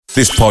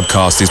This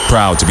podcast is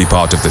proud to be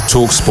part of the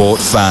TalkSport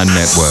Fan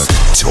Network.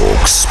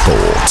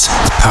 TalkSport.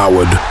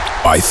 Powered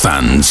by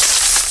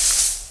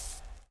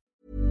fans.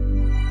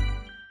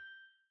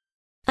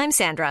 I'm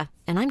Sandra,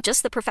 and I'm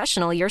just the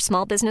professional your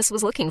small business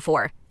was looking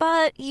for.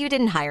 But you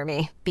didn't hire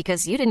me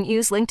because you didn't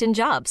use LinkedIn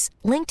Jobs.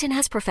 LinkedIn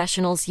has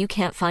professionals you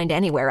can't find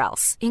anywhere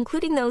else,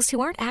 including those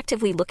who aren't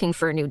actively looking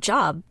for a new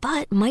job,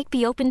 but might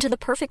be open to the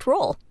perfect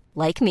role,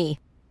 like me.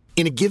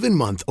 In a given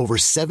month, over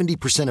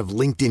 70% of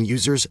LinkedIn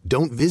users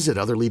don't visit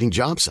other leading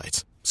job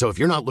sites. So if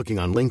you're not looking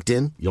on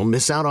LinkedIn, you'll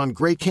miss out on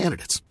great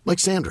candidates like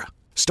Sandra.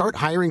 Start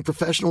hiring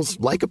professionals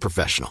like a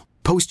professional.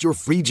 Post your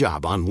free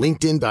job on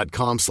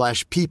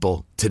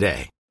linkedin.com/people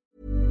today.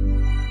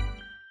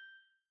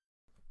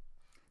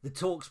 The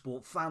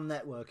TalkSport Fan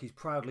Network is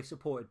proudly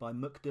supported by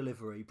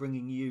McDelivery,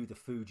 bringing you the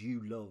food you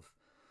love.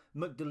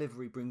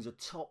 McDelivery brings a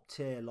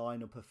top-tier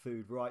lineup of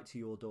food right to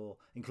your door,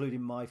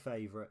 including my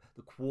favourite,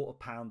 the Quarter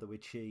Pounder with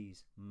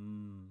cheese.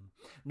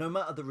 No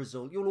matter the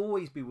result, you'll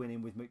always be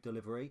winning with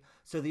McDelivery,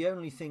 so the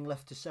only thing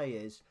left to say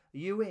is, are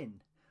you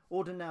in?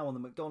 Order now on the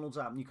McDonald's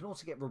app, and you can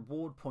also get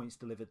reward points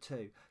delivered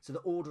too, so that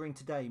ordering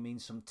today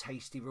means some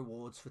tasty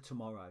rewards for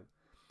tomorrow.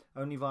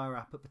 Only via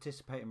app at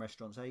participating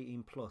restaurants.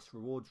 18 plus.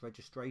 Rewards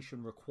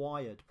registration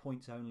required.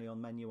 Points only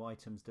on menu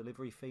items.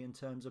 Delivery fee and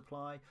terms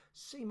apply.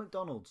 See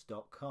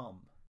mcdonalds.com.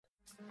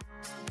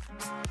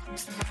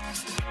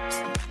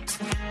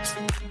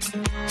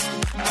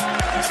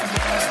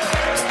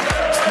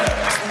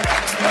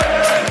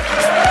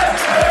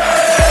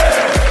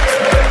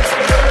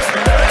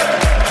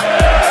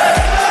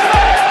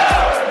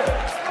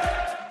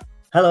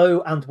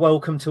 Hello and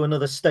welcome to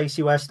another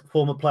Stacey West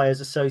Former Players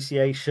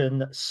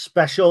Association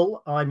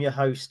special. I'm your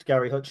host,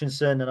 Gary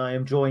Hutchinson, and I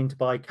am joined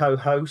by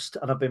co-host,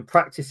 and I've been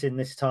practicing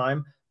this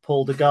time,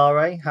 Paul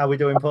Degare. How are we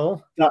doing,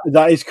 Paul?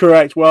 That is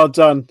correct. Well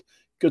done.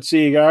 Good to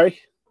see you, Gary.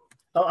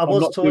 I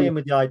was toying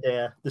with the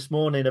idea this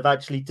morning of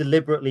actually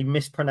deliberately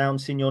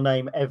mispronouncing your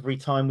name every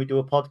time we do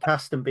a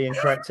podcast and being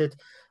corrected,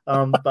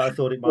 but I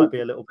thought it might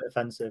be a little bit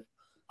offensive.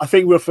 I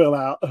think we'll fill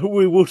out.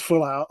 We would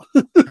fill out.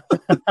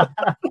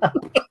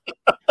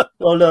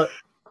 Well, look,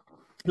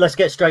 let's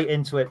get straight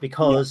into it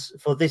because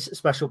for this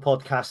special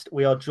podcast,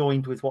 we are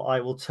joined with what I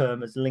will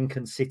term as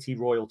Lincoln City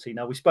royalty.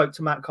 Now, we spoke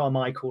to Matt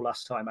Carmichael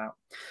last time out,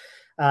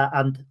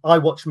 and I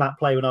watched Matt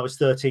play when I was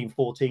 13,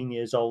 14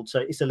 years old,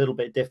 so it's a little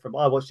bit different. But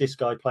I watched this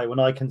guy play when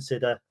I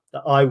consider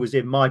that I was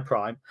in my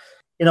prime.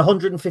 In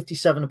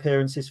 157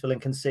 appearances for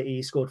Lincoln City,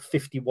 he scored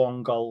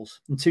 51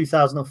 goals. In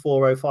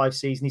 2004-05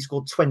 season, he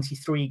scored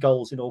 23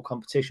 goals in all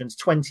competitions,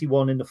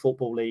 21 in the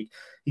Football League.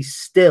 He's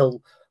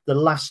still the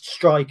last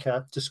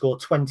striker to score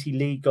 20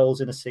 league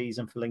goals in a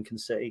season for Lincoln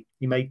City.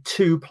 He made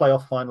 2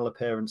 playoff final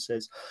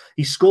appearances.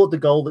 He scored the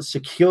goal that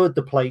secured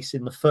the place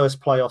in the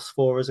first playoffs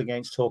for us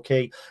against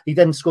Torquay. He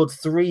then scored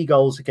 3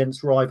 goals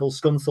against rival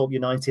Scunthorpe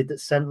United that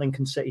sent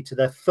Lincoln City to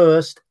their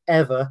first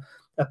ever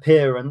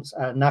appearance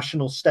at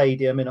National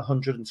Stadium in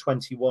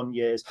 121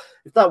 years.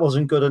 If that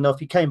wasn't good enough,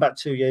 he came back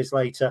 2 years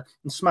later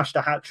and smashed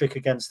a hat-trick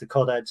against the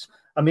Codheads.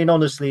 I mean,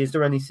 honestly, is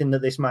there anything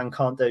that this man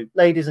can't do?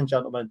 Ladies and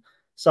gentlemen,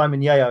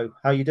 Simon Yeo,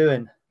 how you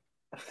doing?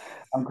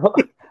 I'm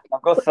good,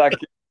 thank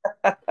you.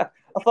 I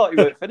thought you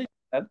weren't finished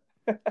then.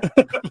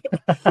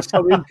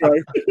 Some intro.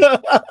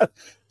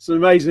 It's an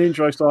amazing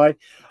intro, Si.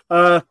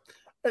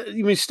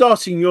 You mean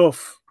starting you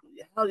off,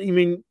 you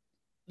mean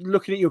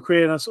looking at your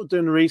career and sort of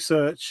doing the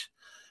research,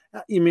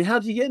 you mean how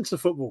did you get into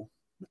football?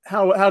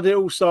 How did it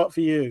all start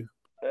for you?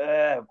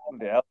 Time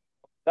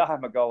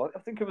ago, I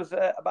think it was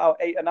about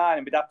 8 or 9,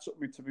 and my dad took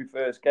me to my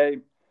first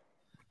game.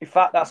 In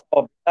fact, that's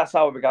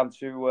how I began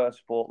to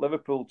support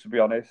Liverpool, to be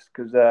honest,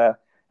 because I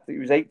think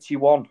it was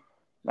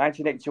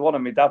 1981,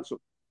 and my dad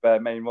took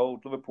Main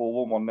Road. Liverpool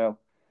won 1-0, and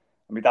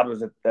my dad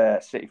was a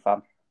City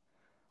fan.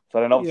 So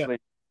then obviously,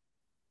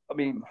 I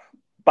mean,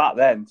 back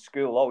then,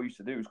 school, all we used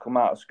to do was come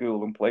out of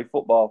school and play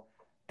football.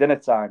 Dinner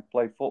time,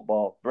 play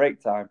football. Break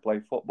time, play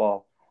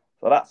football.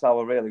 So that's how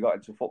I really got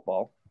into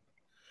football.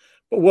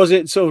 But was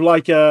it sort of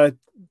like,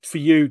 for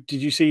you,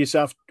 did you see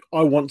yourself,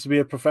 I want to be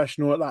a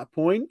professional at that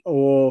point,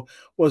 or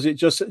was it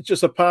just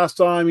a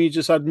pastime? You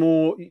just had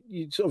more,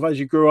 you sort of, as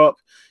you grew up,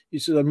 you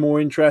sort of had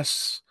more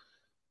interests.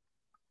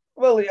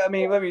 Well, I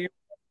mean, maybe you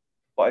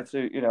wanted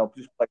to,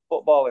 just play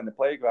football in the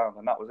playground,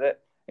 and that was it.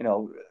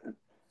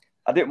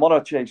 I didn't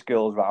want to chase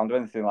girls around or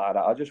anything like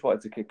that. I just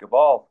wanted to kick a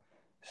ball.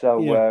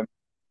 So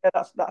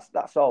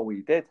that's all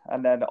we did.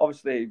 And then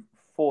obviously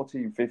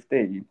 14,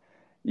 15,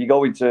 you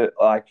go into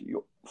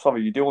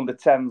you do under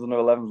 10s, under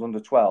 11s, under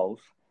 12s.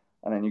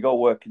 And then you go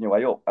working your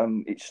way up,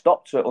 and it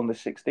stopped at under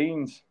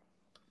 16s.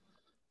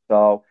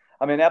 So,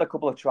 I mean, I had a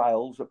couple of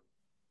trials at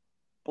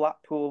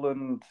Blackpool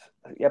and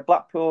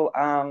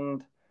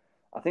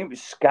I think it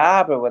was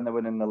Scarborough when they were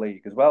in the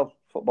league as well,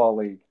 Football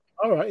League.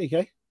 All right,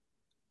 okay.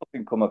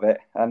 Nothing come of it.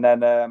 And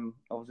then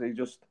obviously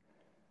just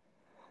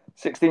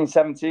 16,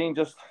 17,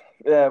 just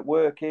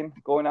working,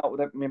 going out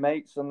with my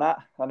mates and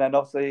that. And then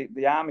obviously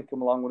the army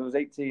come along when I was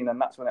 18,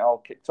 and that's when it all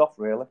kicked off,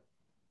 really.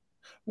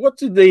 What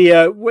did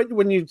the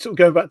when you sort of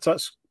go back to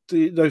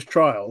those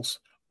trials?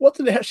 What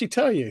did they actually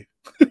tell you?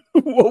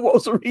 What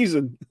was the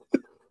reason?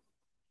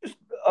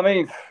 I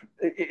mean,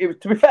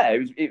 to be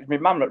fair, it was my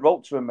mum that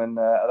wrote to him, and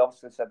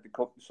obviously said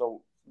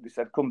they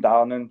said come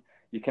down and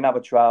you can have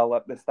a trial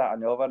at this, that,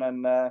 and the other,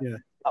 and that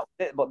was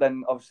it. But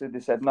then obviously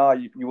they said no,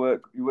 you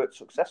weren't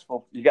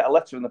successful. You get a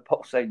letter in the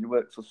post saying you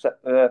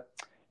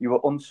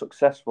were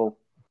unsuccessful.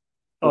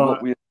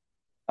 Look,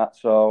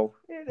 so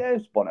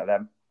it's one of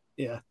them.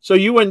 Yeah. So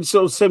you went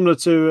sort of similar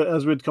to,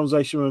 as we had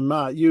conversation with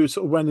Matt, you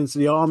sort of went into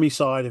the army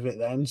side of it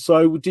then.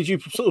 So did you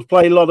sort of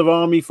play a lot of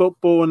army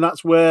football, and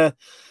that's where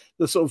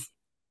the sort of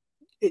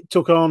it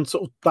took on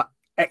sort of that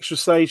extra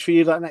stage for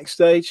you, that next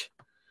stage?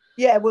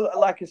 Yeah, well,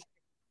 like I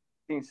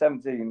said,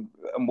 17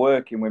 and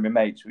working with my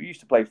mates, we used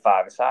to play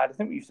five-a-side. I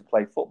think we used to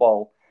play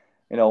football,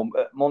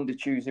 Monday,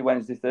 Tuesday,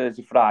 Wednesday,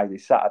 Thursday, Friday,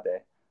 Saturday,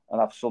 and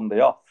have Sunday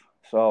off.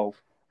 So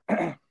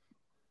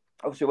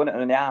obviously when I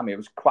was in the army, I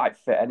was quite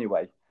fit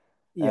anyway.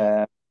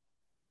 Yeah.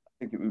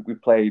 I think we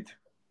played,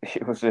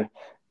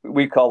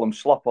 we call them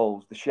slop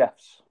holes, the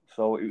chefs.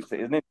 So it was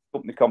an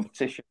company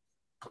competition.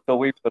 So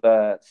we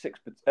were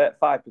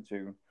 5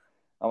 platoon.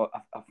 I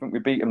think we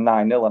beat them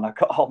 9-0 and I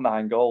got all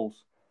 9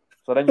 goals.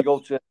 So then you go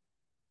to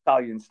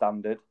battalion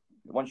standard.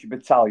 Once you're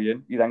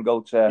battalion, you then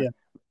go to,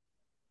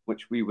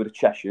 which we were the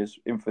Cheshires,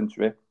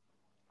 infantry.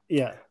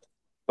 Yeah.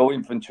 Go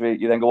infantry,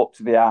 you then go up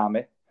to the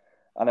army.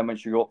 And then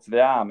once you go up to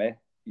the army,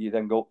 you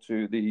then go up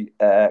to the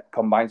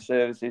combined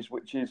services,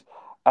 which is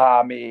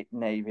Army,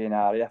 Navy and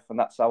RAF. And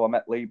that's how I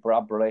met Lee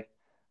Bradbury,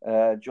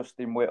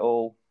 Justin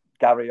Whittle,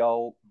 Gary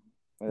Holt,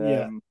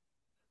 a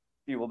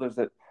few others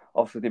that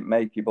obviously didn't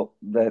make it, but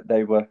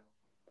they were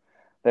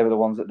the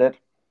ones that did.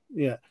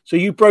 Yeah. So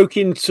you broke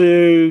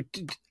into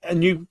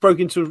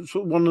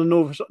one of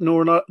the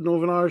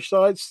Northern Irish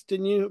sides,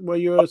 didn't you, where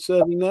you were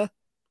serving there?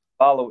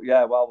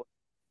 Coleraine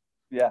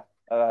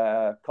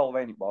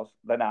it was.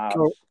 Then ours.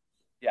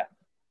 Yeah.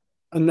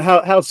 And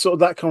how sort of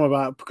that come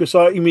about? Because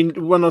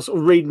when I was sort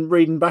of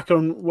reading back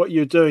on what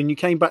you're doing, you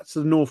came back to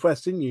the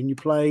Northwest, didn't you? And you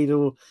played,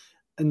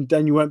 and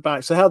then you went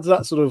back. So how did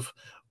that sort of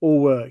all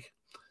work?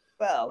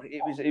 Well,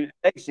 it was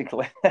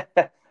basically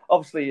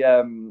obviously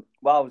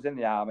while I was in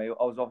the army,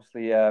 I was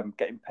obviously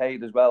getting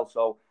paid as well.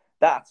 So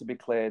that had to be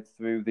cleared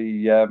through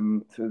the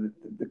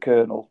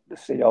colonel, the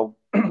CO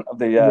of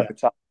the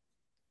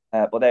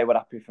battalion. But they were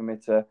happy for me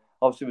to.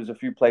 Obviously, there was a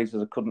few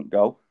places I couldn't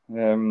go.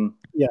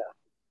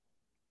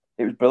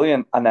 It was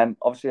brilliant. And then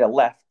obviously I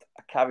left.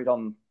 I carried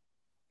on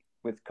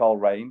with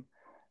Coleraine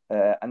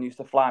and used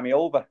to fly me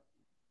over.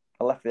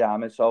 I left the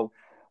army, so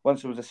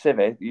once there was a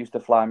civvy, they used to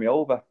fly me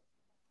over.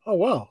 Oh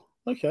wow!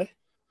 Okay.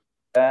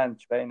 And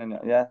training,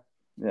 it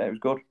was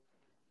good.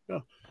 Yeah.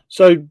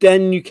 So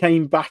then you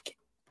came back.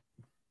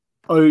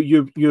 Oh,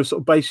 you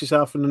sort of based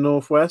yourself in the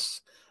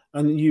Northwest,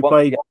 and you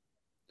played.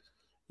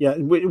 Yeah.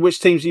 Which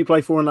teams do you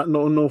play for in that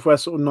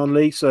Northwest sort of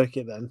non-league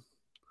circuit then?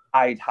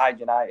 Hyde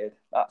United.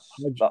 That's.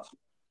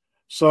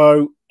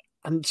 So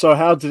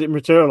how did it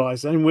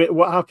materialise then?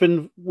 What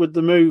happened with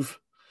the move?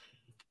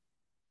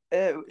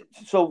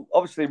 So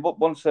obviously,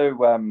 once I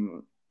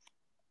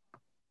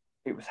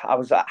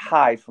was at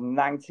Hyde from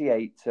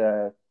 '98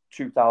 to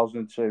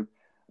 2002.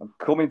 I'm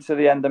coming to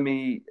the end of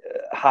my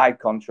Hyde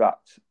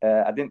contract.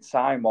 I didn't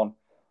sign one,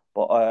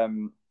 but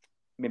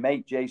my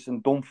mate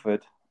Jason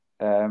Dunford,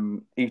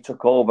 he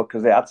took over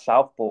because they had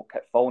Southport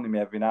kept phoning me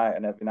every night,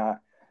 and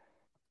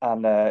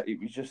it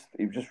was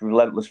just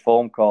relentless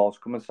phone calls,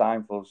 come and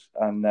sign for us,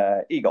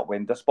 and he got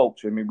wind. I spoke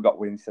to him, he got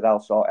wind. He said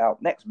I'll sort it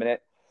out. Next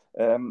minute,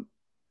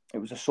 it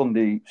was a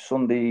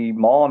Sunday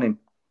morning,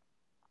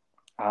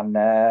 and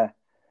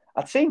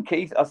I'd seen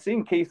Keith at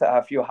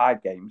a few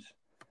Hyde games.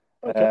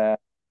 Okay.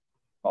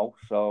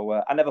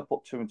 So I never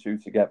put 2 and 2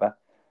 together.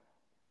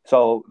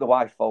 So the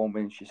wife phoned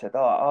me and she said,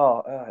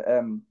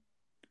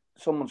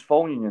 someone's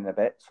phoning you in a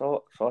bit.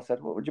 So I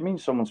said, what do you mean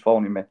someone's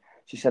phoning me?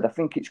 She said, I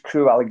think it's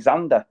Crew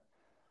Alexander.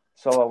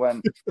 So I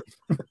went.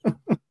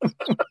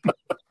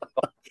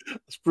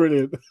 That's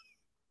brilliant.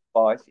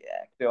 Boys,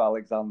 Crew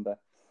Alexander.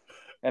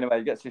 Anyway,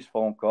 he gets this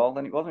phone call,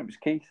 and it was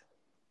Keith.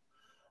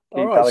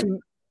 All right.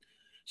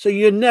 So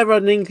you never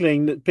had an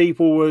inkling that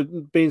people were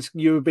being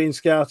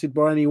scouted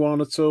by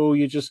anyone at all.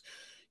 You're just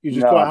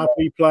quite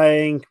happy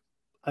playing,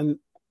 and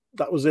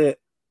that was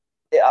it.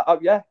 Yeah.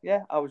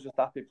 I was just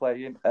happy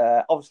playing.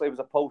 Obviously, it was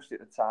a post at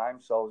the time,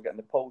 so I was getting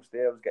the post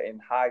there. I was getting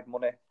Hyde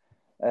money.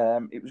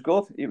 It was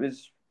good. It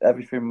was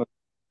everything was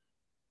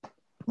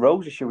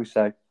rosy, shall we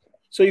say?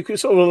 So you could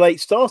sort of a late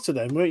starter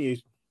then, weren't you?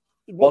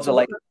 Was a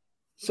late.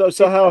 So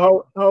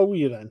how old were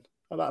you then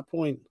at that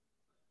point?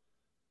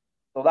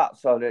 So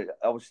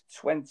I was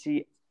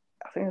 20.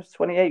 I think I was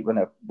 28 when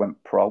I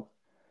went pro.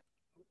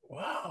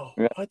 Wow,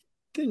 yeah. I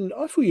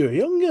thought you were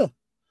younger.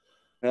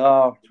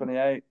 No,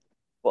 28.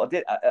 But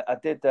I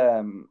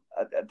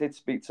did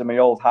speak to my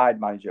old Hyde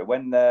manager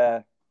when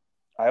I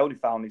only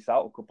found this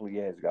out a couple of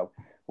years ago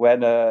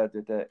when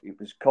it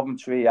was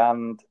Coventry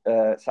and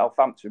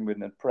Southampton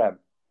winning the Prem.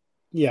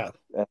 Yeah,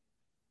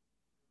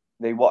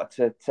 they wanted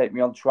to take me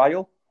on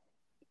trial.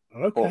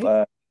 Okay.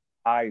 But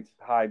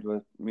Hyde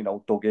were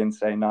dug in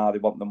saying, they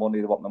want the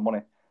money.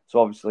 So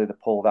obviously they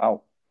pulled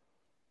out.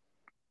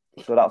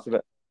 So that's a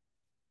bit.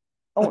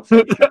 I won't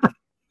say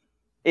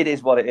it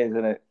is what it is,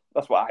 isn't it?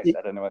 That's what I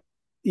said anyway.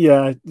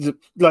 Yeah,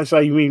 like I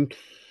say, you mean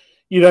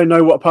you don't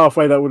know what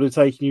pathway that would have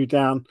taken you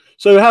down.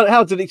 So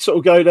how did it sort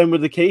of go then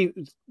with the Keith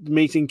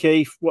meeting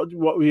Keith? What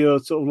were your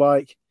sort of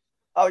like?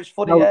 Oh, it's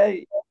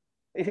funny,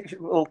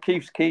 well,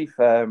 Keith's Keith.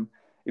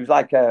 He was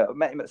like, I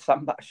met him at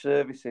Sandbach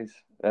Services.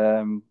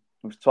 I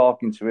was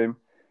talking to him,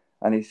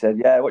 and he said,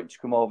 "Yeah, why don't you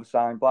come over,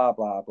 sign, blah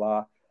blah blah."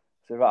 I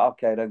said, "Right,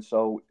 okay then."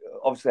 So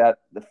obviously,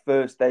 the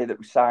first day that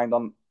we signed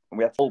on, and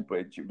we had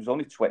Tollbridge, it was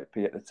only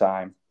 20p at the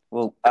time.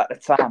 Well, at the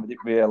time, I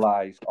didn't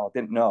realise or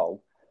didn't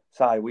know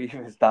Si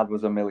Weaver's dad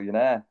was a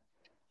millionaire,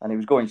 and he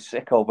was going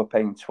sick over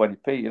paying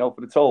 20p,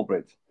 for the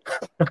Tollbridge.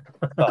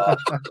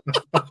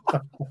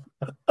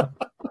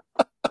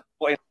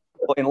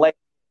 But in late,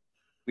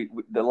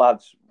 the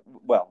lads,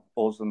 well,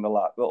 us and the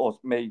lads,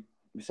 me,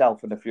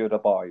 myself, and a few of the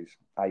boys,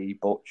 i.e.,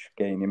 Butch,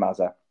 Gainey,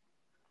 Mazza,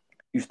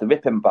 used to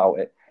rip him about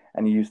it,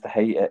 and he used to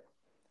hate it.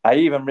 I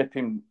even rip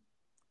him.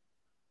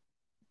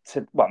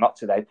 Not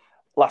today.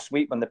 Last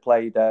week when they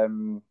played,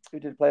 who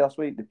did they play last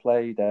week? They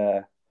played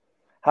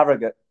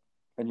Harrogate,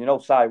 and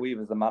Si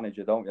Weaver's the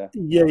manager, don't you?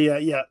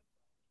 Yeah.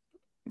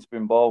 It's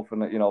been both,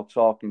 and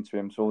talking to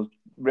him, so I was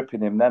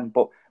ripping him then.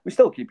 But we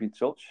still keep in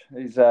touch.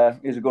 He's a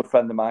good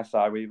friend of mine,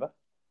 Si Weaver.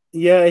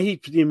 Yeah, he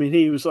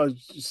was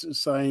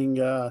saying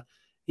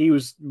he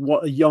was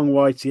a young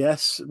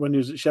YTS when he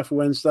was at Sheffield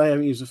Wednesday. I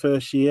think he was the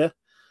first year.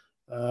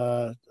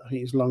 I think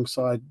he was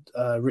alongside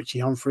Richie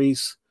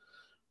Humphreys.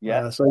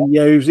 Yeah.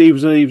 He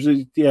was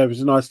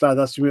a nice lad.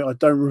 That's I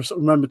don't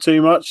remember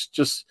too much.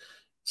 Just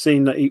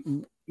seeing that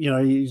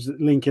he's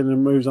Lincoln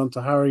and moves on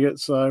to Harrogate.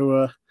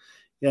 So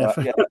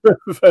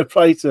fair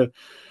play to him.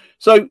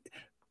 So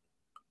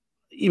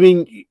you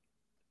mean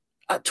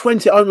at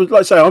 20?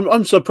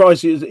 I'm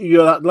surprised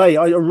you're that late.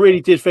 I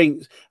really did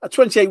think at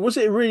 28 was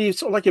it really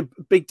sort of like a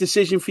big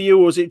decision for you,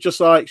 or was it just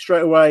like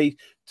straight away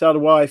tell the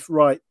wife,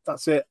 right,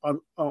 that's it, I'm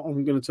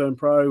going to turn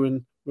pro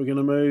and we're going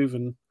to move?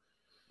 And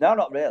no,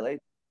 not really.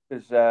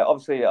 Because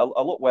obviously, I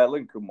look where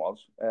Lincoln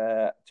was.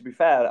 To be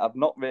fair, I've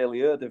not really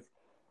heard of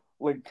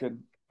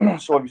Lincoln.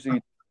 So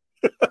obviously,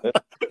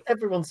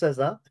 everyone says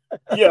that.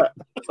 Yeah,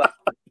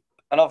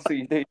 and obviously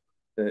you do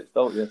it,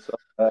 don't you? So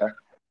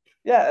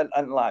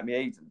and like my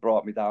agent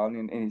brought me down,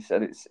 and he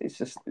said it's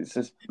just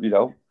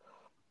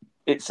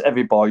it's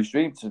every boy's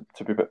dream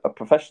to be a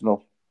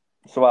professional.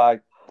 So I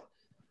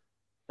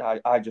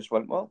just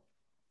went, well,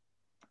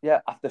 yeah.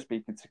 After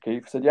speaking to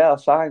Keith, I said, yeah, I'll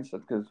sign.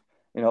 Because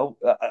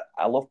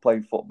I love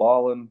playing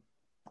football, and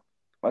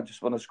I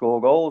just want to score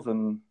goals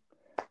and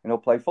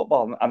play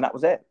football, and that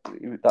was it.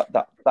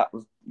 That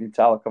was the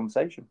entire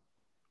conversation.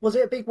 Was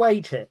it a big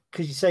wage hit?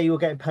 Because you say you were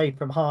getting paid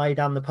from Hyde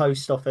and the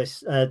post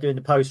office doing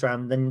the post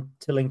round, then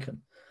to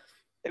Lincoln.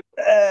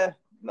 To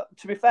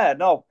be fair,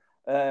 no.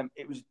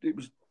 It was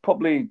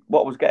probably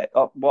what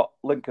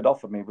Lincoln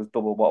offered me was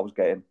double what I was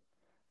getting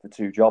for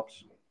two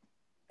jobs.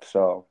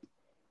 So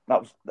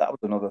that was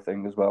another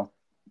thing as well.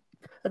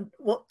 And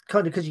what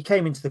kind of, because you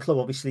came into the club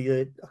obviously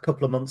a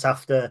couple of months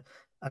after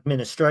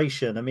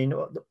administration. I mean,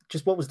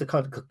 just what was the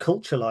kind of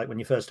culture like when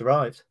you first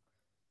arrived?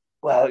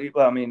 Well,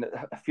 I mean,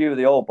 a few of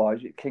the old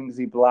boys,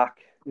 Kingsley Black.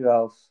 Who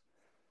else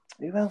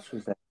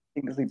was there?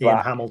 Kingsley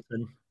Black,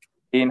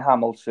 Ian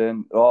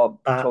Hamilton,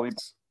 Tony,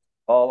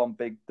 all on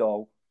big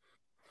dough,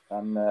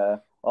 and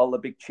all the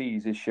big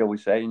cheeses, shall we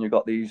say? And you've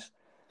got these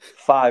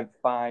five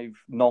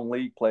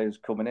non-league players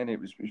coming in.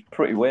 It was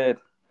pretty weird,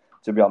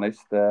 to be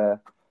honest. But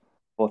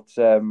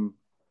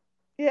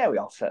we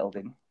all settled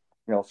in.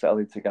 We all settled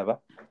in together.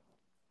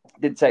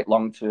 It didn't take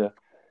long to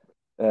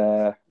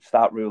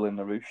start ruling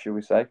the roost, shall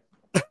we say?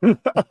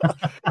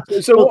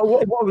 So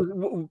what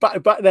was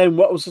back then?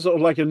 What was sort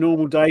of like a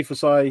normal day for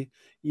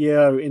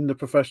in the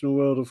professional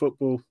world of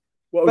football?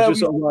 What was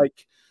sort of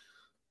like?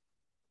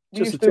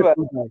 Just a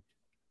typical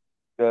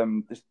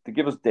day. To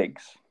give us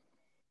digs.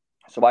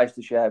 So I used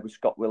to share with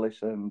Scott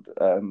Willis and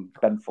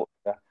Ben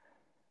Footger.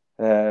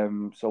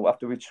 So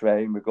after we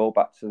train, we go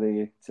back to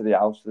the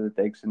house, to the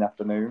digs in the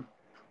afternoon,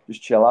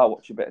 just chill out,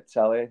 watch a bit of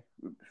telly,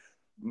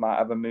 might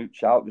have a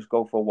mooch out, just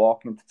go for a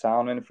walk into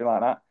town, anything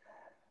like that.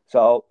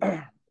 So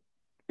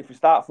if we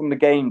start from the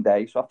game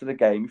day, so after the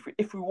game,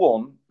 if we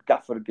won,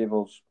 Gaffer would give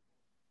us,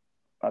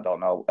 I don't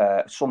know,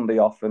 Sunday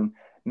off, and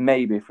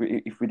maybe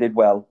if we did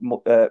well,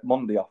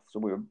 Monday off. So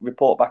we would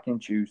report back in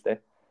Tuesday,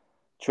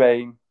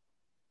 train,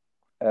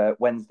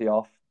 Wednesday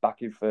off,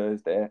 back in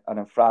Thursday, and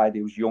then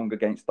Friday was young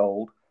against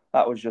old.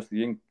 That was just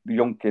the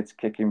young kids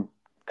kicking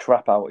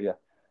crap out of you.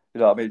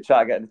 You know what I mean?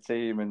 Try to get in the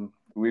team, and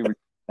we would,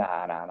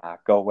 nah,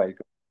 go away.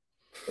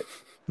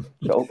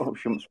 So,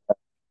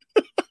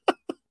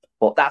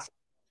 but that's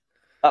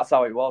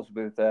how it was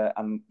with,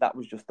 and that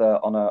was just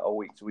on a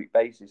week-to-week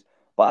basis.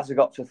 But as I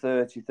got to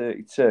 30,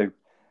 32,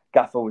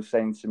 Gaffer was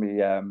saying to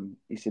me,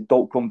 he said,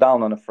 don't come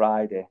down on a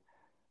Friday,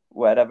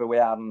 wherever we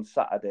are on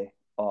Saturday,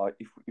 or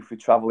if we're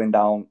travelling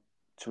down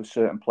to a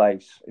certain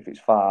place, if it's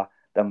far,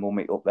 then we'll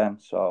meet up then.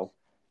 So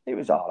it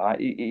was all right.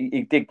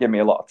 He did give me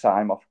a lot of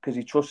time off because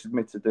he trusted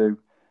me to do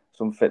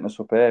some fitness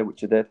up here,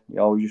 which I did. He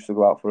always used to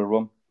go out for a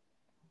run.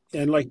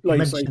 And like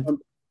you say,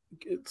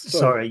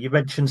 sorry, you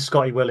mentioned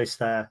Scotty Willis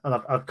there, and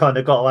I've kind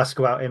of got to ask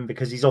about him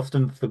because he's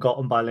often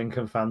forgotten by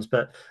Lincoln fans.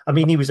 But I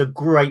mean, he was a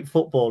great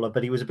footballer,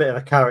 but he was a bit of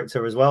a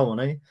character as well,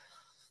 wasn't he?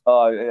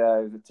 Oh yeah,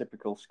 he was a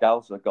typical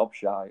Scouser,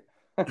 gobshite.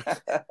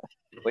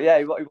 But yeah,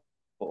 he loved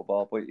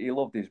football, but he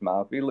loved his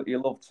mouth. He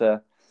loved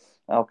to,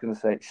 how can I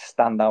say,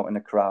 stand out in the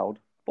crowd.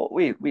 But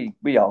we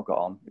all got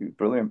on. He was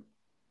brilliant.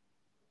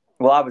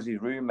 Well, I was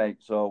his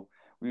roommate, so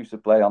we used to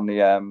play on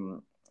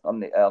the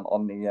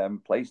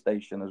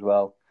PlayStation as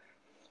well.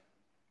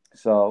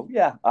 So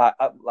yeah, I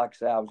like I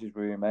say, I was his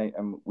roommate,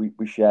 and we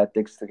shared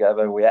digs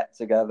together, we ate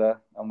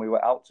together, and we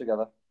went out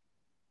together.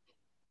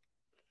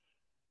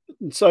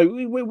 So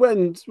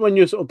when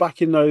you're sort of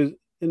back in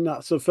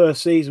that sort of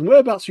first season,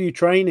 whereabouts were you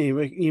training?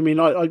 You mean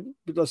I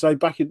say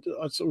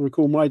I sort of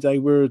recall my day.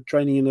 We were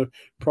training in a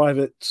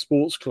private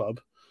sports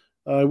club.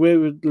 Where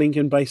were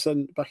Lincoln based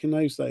back in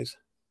those days?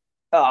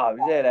 Oh, it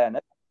was there then.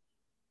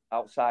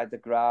 Outside the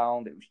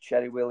ground, it was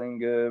Cherry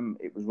Willingham.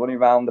 It was running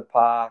around the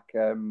park.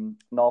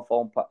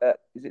 Northholme Park.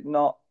 Is it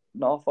not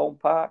Northholme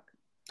Park?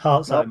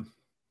 Hartsholme.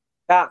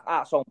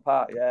 Hartsholme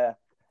Park. Yeah,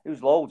 it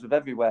was loads of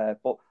everywhere.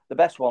 But the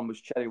best one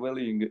was Cherry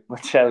Willingham,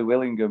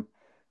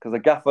 because the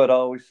gaffer would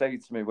always say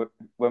to me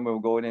when we were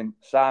going in,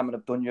 "Simon,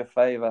 I've done you a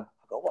favour."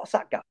 I go, "What's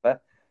that,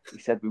 gaffer?" He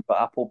said, "We've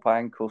got apple pie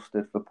and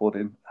custard for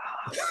pudding."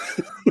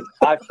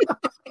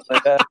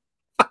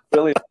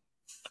 Brilliant.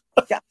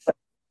 Gaffer.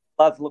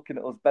 Lads looking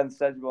at us, Ben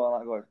Sedgmore,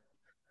 and I going,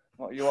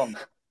 "What are you on?"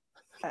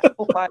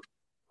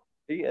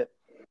 Eat it.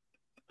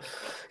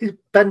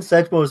 Ben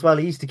Sedgmore as well.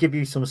 He used to give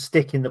you some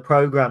stick in the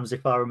programs,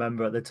 if I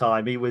remember at the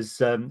time. He was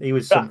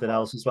something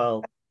else as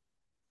well.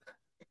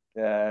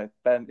 Yeah,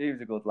 Ben, he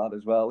was a good lad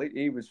as well.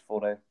 He was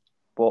funny,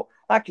 but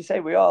like you say,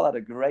 we all had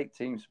a great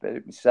team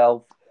spirit.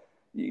 Myself,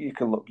 you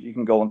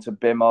can go on to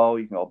Bimo,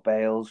 you can go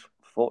Bales,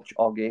 Futch,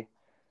 Oggy.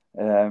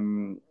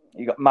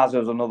 You got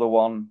Mazza's another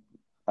one.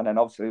 And then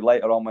obviously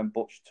later on when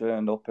Butch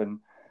turned up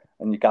and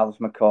you Gareth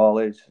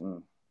Macaulay's,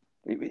 and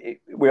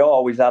we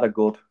always had a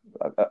good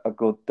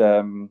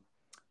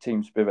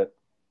team spirit.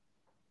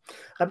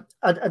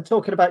 And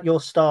talking about your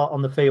start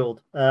on the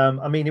field,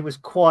 I mean, it was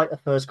quite a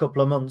first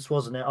couple of months,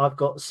 wasn't it? I've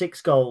got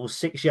 6 goals,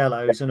 6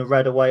 yellows, and a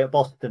red away at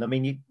Boston. I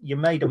mean, you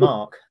made a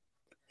mark.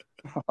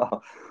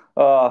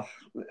 Oh,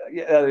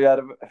 yeah, we had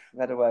a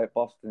red away at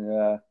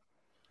Boston.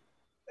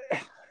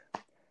 Yeah,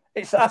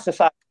 that's a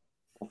sad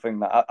thing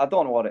that I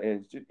don't know what it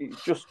is.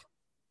 It's just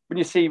when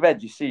you see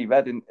red,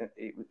 and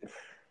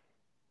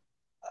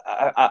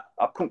I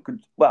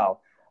couldn't.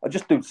 Well,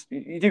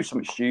 you do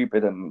something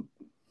stupid, and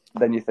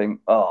then you think,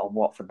 "Oh,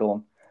 what have I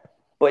done?"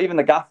 But even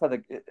the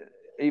gaffer,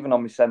 even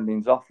on my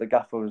sendings off, the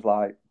gaffer was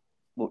like,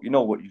 "Look, you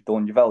know what you've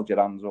done. You've held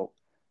your hands up.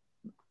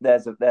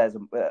 There's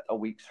a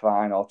week's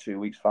fine or 2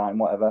 weeks fine,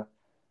 whatever,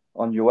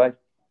 on your way.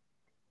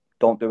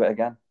 Don't do it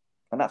again."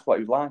 And that's what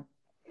he was like.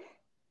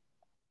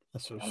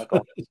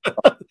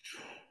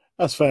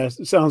 That's fair.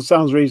 It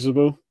sounds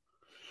reasonable.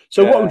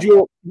 So, yeah.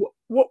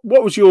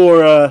 What was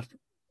your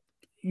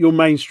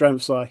main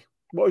strength, Si?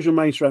 What was your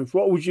main strength?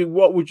 What would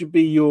you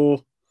be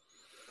your?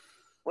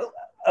 Well,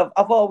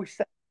 I've always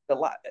said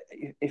that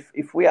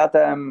if we had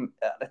at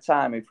the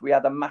time, if we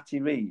had a Matty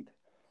Reid,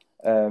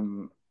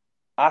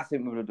 I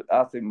think we would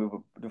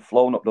have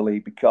flown up the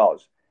league,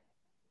 because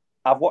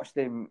I've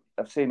seen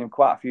him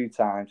quite a few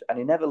times, and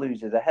he never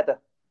loses a header.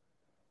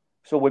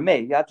 So with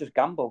me, I'd just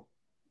gamble.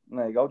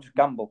 There you go, just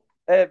gamble.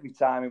 Every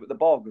time the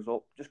ball goes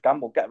up, just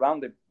gamble, get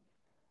around him.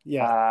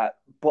 Yeah.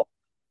 But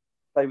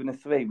playing the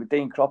 3 with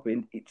Dean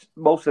Cropping, it's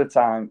most of the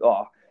time,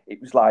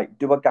 it was like,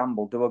 do a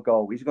gamble, do a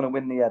goal. He's going to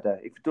win the header.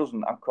 If he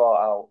doesn't, I'm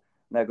caught out,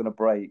 and they're going to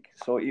break.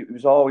 So it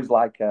was always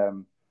like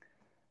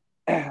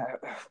it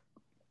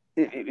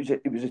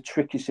was a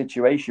tricky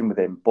situation with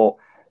him. But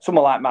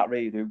someone like Matt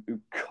Reid, who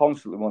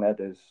constantly won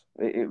headers,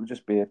 it would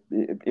just be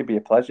it'd be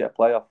a pleasure to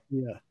play off.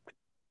 Yeah.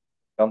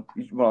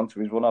 He's run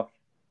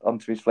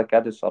onto his flick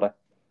headers, sorry.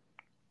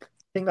 I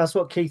think that's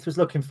what Keith was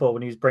looking for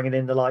when he was bringing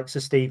in the likes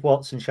of Steve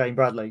Watts and Shane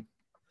Bradley.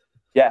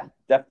 Yeah,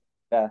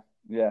 definitely.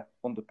 Yeah,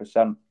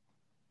 100%.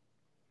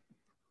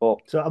 But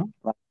so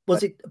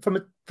was it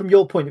from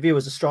your point of view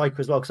as a striker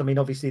as well? Because I mean,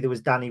 obviously there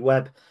was Danny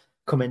Webb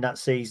come in that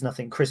season. I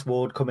think Chris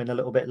Ward come in a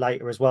little bit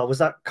later as well. Was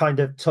that kind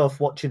of tough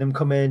watching them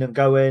come in and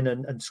go in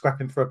and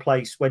scrapping for a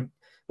place when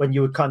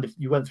you were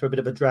you went through a bit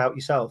of a drought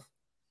yourself?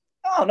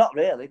 Oh, not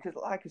really, because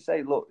like I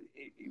say, look,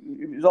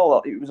 it was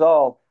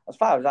all as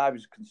far as I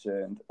was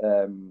concerned.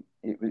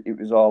 It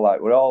was all like,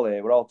 we're all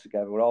here, we're all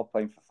together, we're all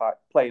playing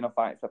and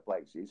fighting for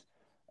places.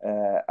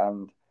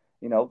 And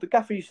you know, the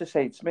gaffer used to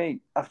say to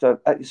me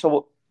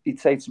he'd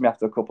say to me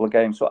after a couple of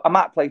games, so I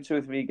might play 2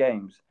 or 3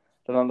 games.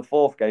 Then on the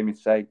 4th game, he'd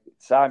say,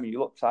 "Simon, you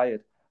look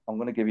tired. I'm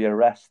going to give you a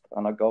rest."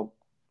 And I go,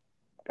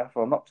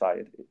 "Gaffer, I'm not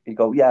tired." He'd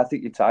go, "Yeah, I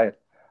think you're tired."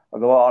 I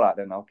go, "All right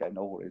then, okay,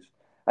 no worries."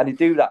 And he'd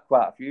do that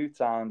quite a few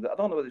times. I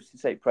don't know whether it's to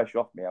take pressure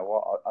off me or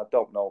what. I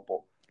don't know,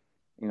 but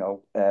you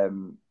know,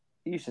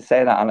 he used to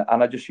say that,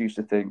 and I just used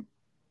to think,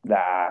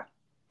 nah,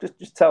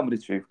 just tell me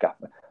the truth,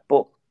 Gaffer.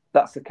 But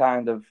that's the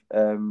kind of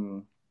how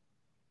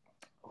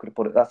could I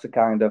put it? That's the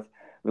kind of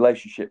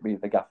relationship me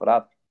and the gaffer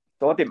had.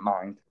 So I didn't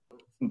mind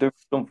doing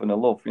something I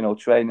love,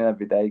 training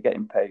every day,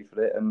 getting paid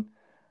for it, and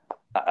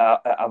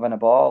having a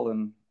ball,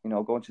 and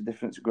going to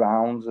different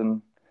grounds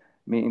and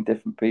meeting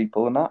different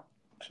people and that.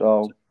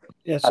 So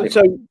yeah. So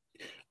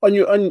I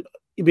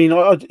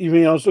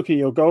was looking at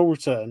your goal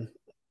return.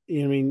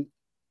 I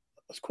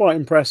was quite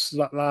impressed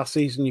that last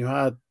season you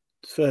had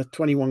for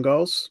 21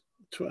 goals,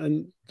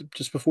 and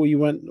just before you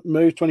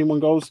moved, 21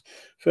 goals,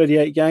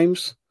 38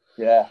 games.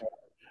 Yeah.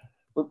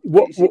 I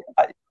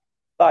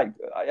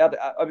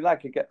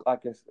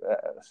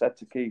said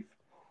to Keith,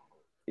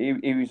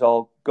 he was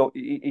all go.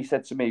 He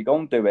said to me, "Go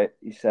and do it."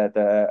 He said,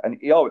 and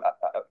he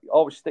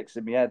always sticks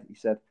in my head. He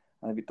said,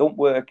 "And if it don't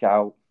work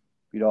out,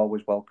 you're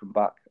always welcome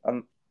back."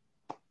 And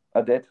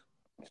I did.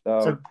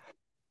 So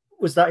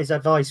was that his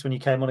advice when you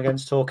came on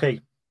against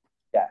Torquay?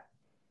 Yeah.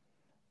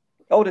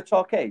 Oh, the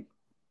Torquay.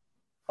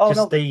 Oh,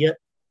 just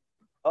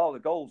no. The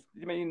goals.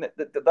 You mean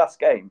the last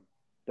game,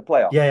 the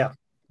playoff? Yeah.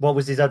 What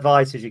was his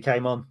advice as you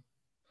came on?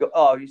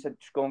 Oh, he said,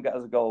 just go and get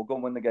us a goal. Go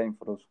and win the game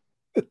for us.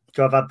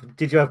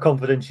 Did you have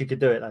confidence you could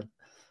do it then?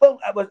 Well,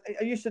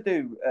 I used to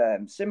do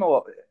similar.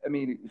 I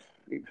mean,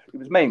 it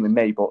was mainly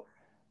me, but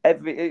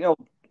every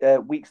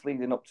weeks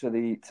leading up to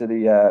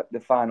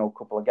the final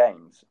couple of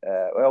games,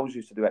 I always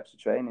used to do extra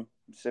training.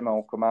 Simo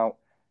would come out,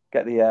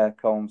 get the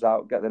cones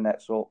out, get the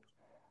nets up,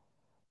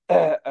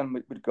 and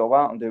we'd go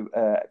out and do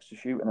extra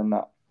shooting and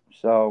that.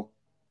 So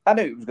I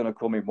knew it was going to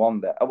come in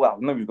one day. Well, I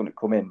knew it was going to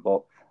come in,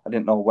 but I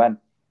didn't know when.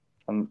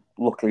 And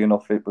luckily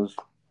enough, it was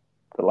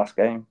the last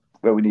game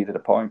where we needed a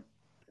point.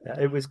 Yeah,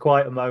 it was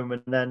quite a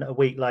moment. And then a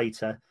week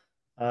later,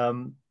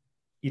 you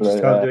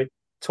just go and do it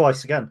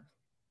twice again.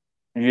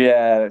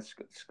 Yeah, it's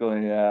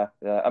going. Yeah.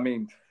 I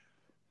mean,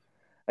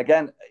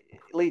 again,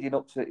 leading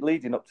up to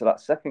that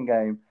second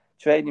game,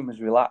 training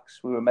was relaxed.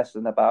 We were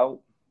messing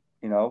about.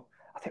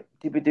 I think,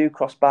 did we do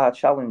crossbar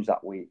challenge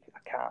that week? I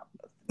can't.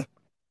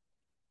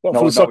 What,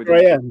 for the Soccer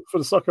AM? For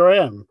the Soccer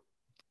AM?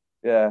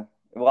 Yeah.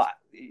 Well,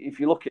 if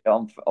you look at it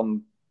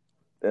on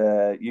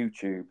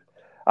YouTube,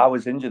 I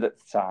was injured at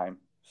the time.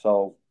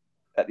 So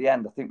at the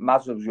end, I think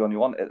Mazza was the only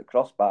one at the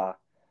crossbar.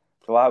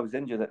 So I was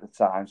injured at the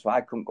time, so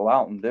I couldn't go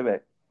out and do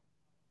it.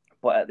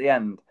 But at the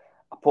end,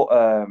 I put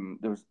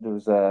there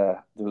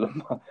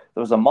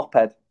was a mop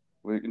head,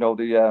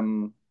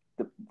 the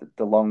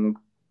long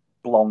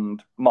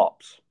blonde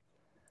mops,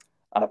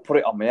 and I put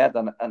it on my head.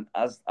 And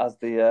as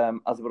they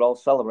were all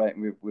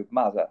celebrating with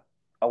Mazza,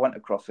 I went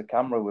across the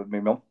camera with my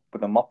mum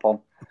with a mop on.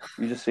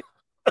 You just see.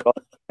 I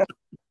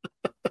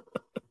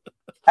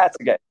had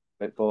to get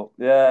it, but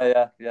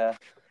yeah.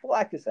 But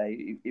like I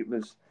say, it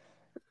was.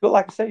 But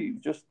like I say,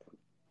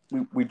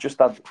 we just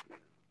had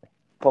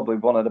probably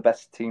one of the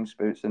best team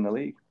spirits in the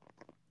league.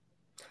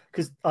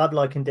 Because I'd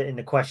likened it in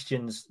the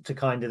questions to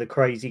kind of the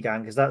Crazy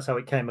Gang, because that's how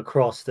it came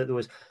across, that there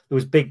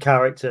was big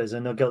characters,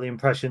 and I got the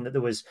impression that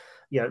there was,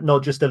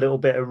 not just a little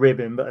bit of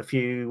ribbon, but a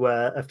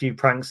few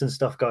pranks and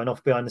stuff going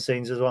off behind the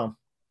scenes as well.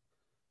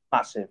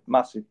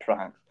 Massive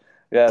pranks.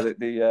 Yeah,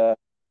 the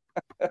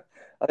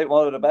I think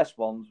one of the best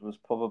ones was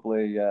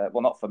probably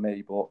not for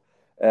me, but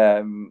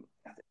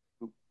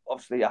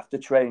obviously after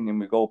training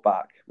we go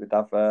back, we'd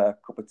have a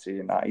cup of tea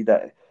and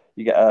that.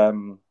 You get a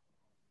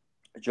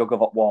jug of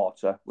hot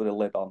water with a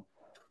lid on.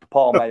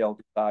 Paul Mayo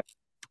decides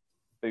to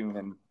spoon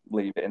and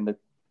leave it in the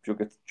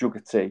jug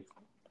of tea,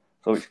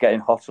 so it's getting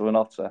hotter and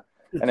hotter.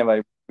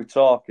 Anyway, we're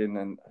talking,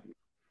 and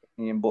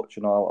Ian Butch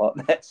and all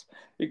that.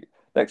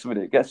 Next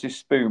minute, gets his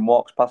spoon,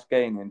 walks past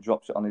Gainey and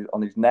drops it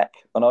on his neck,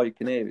 and all you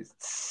can hear is.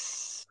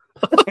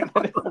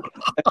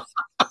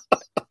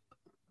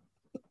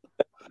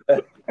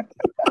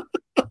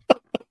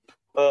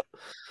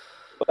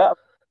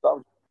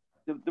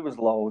 There was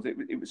loads.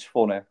 It was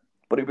funny,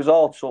 but it was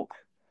all took,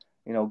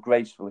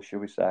 gracefully, shall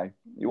we say?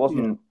 It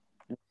wasn't.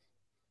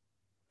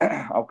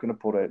 How can I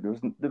put it?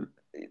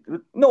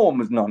 No one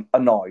was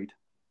annoyed.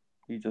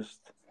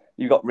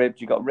 You got ribbed,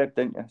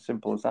 didn't you?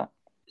 Simple as that.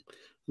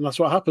 And that's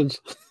what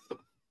happens.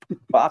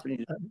 What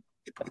happened?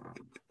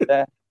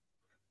 Yeah,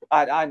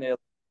 I nearly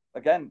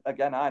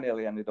I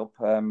nearly ended up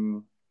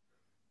on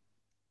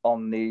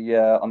the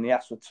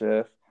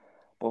AstroTurf,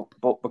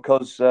 but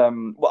because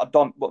what I've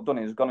done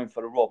is gone in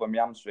for a rub on my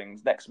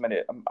hamstrings. Next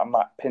minute, I'm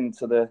like pinned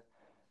to the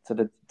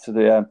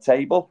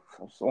table.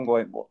 So I'm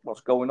going,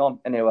 what's going on?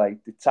 Anyway,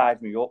 they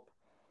tied me up.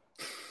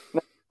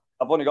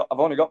 I've only got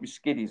my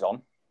skiddies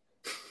on.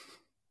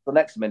 The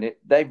next minute,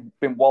 they've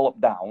been walloped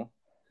down.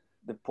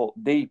 They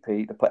put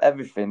DP, they put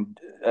everything,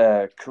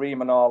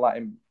 cream and all that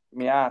in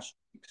my arse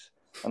cheeks,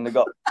 and they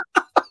got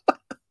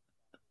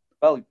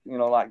like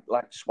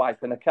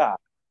swiping a car.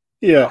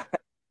 Yeah.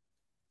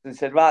 They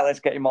said, right, let's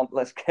get him on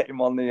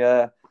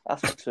the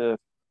AstroTurf.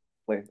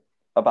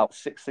 About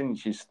 6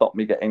 inches stopped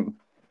me getting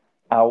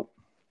out.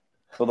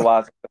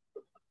 Otherwise,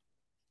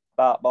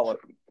 start bollock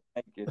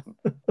naked.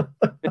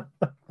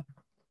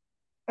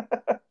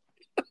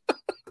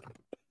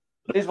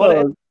 It is what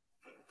it is.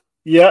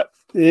 Yeah,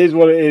 it is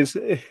what it is.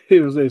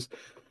 It was this.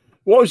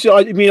 What was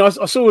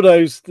I saw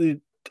those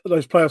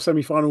playoff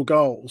semi-final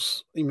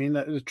goals. I mean,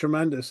 that was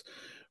tremendous.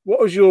 What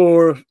was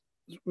your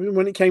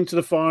when it came to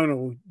the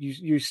final?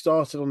 You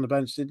started on the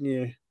bench, didn't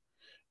you?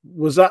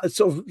 Was that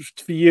sort of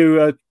for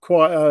you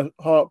quite a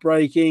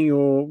heartbreaking,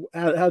 or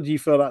how do you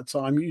feel that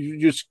time?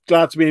 You're just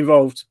glad to be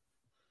involved.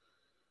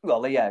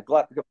 Well, yeah,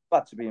 glad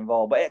to be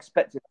involved, but I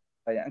expected.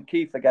 And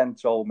Keith again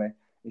told me,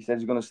 he said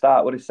he's going to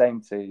start with the same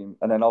team,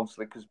 and then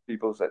obviously because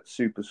people said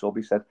super sub,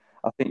 he said,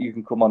 "I think you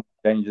can come on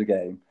and change the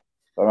game."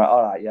 So I'm like,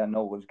 all right, yeah,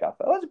 no worries,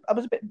 Gaffer. I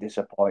was a bit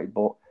disappointed,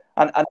 but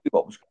I knew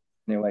what was coming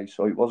anyway,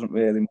 so it wasn't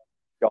really.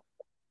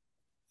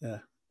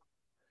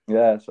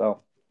 Yeah.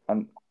 So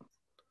and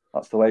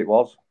that's the way it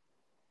was.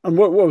 And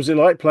what was it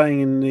like playing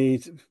in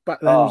the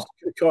back then?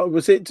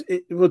 Was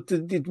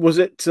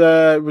it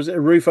a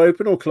roof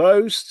open or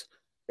closed?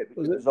 It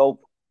was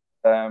open.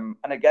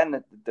 And again,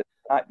 the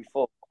night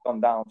before, gone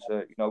down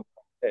to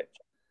pitch,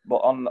 but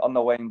on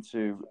the way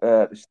into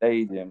the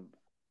stadium,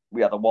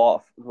 we had a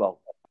water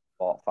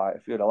fight. A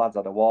few of the lads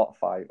had a water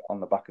fight on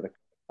the back of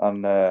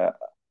and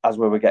as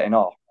we were getting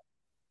off,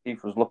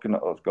 Keith was looking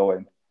at us,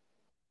 going,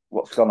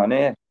 "What's going on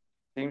here?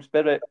 Team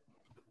spirit."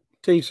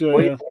 Team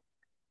spirit.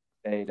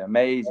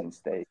 Amazing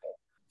stage.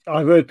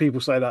 I've heard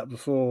people say that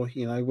before.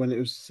 When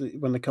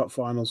the cup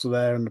finals were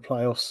there and the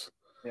playoffs.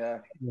 Yeah.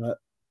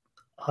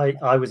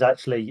 I was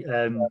actually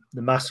the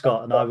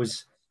mascot, and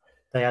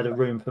they had a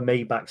room for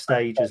me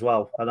backstage as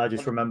well. And I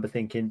just remember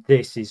thinking,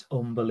 this is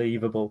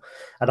unbelievable.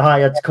 And I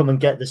had to come and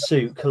collect the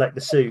suit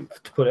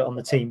to put it on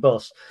the team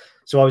bus.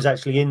 So I was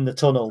actually in the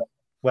tunnel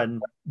when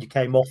you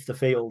came off the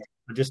field.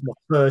 And just my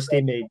first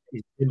image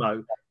is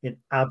Bimmo in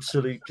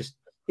absolute, just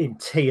in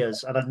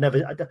tears. And I'd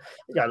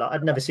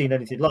never seen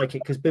anything like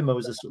it, because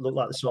Bimmo looked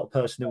like the sort of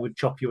person who would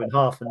chop you in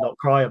half and not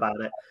cry about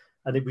it.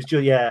 And it was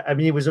just,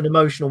 it was an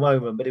emotional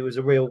moment, but it was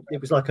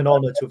like an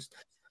honour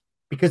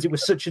because it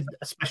was such a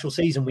special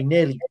season. We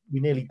nearly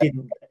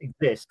didn't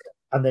exist,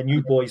 and then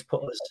you boys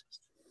put us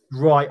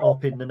right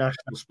up in the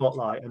national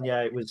spotlight, and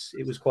it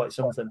was quite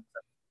something.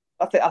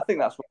 I think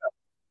that's what's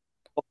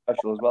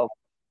special as well.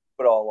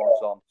 Put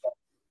all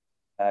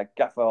on.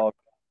 Gaffer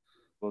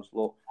was,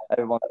 look,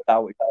 everyone's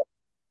doubted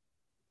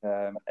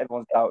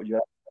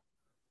you.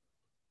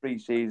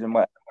 Pre-season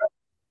where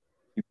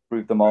you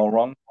proved them all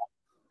wrong.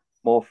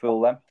 More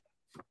fool them.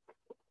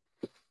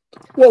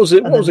 What was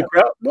it? What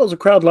was the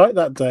crowd like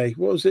that day?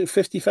 What was it?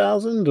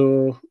 50,000,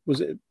 or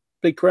was it a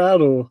big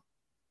crowd? Or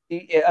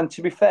and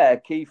to be fair,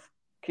 Keith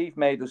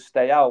made us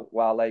stay out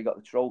while they got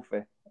the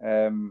trophy,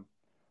 and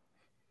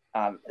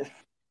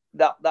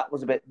that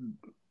was a bit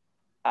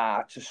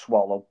to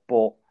swallow.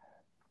 But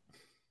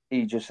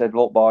he just said,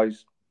 "Look,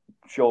 boys,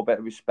 show a bit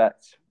of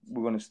respect.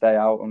 We're going to stay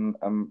out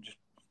and just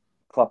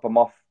clap them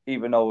off,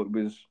 even though it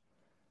was."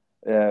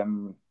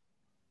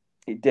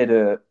 It did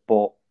hurt,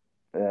 but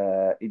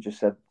he just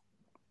said,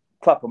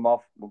 "Clap them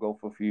off. We'll go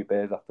for a few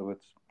beers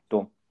afterwards.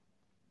 Done."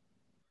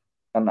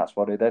 And that's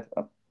what he did.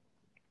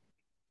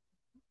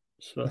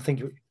 So I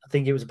think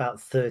it was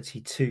about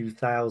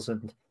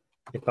 32,000,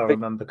 if I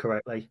remember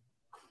correctly.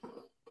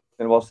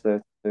 It was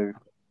 32.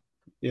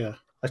 Yeah,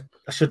 I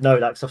should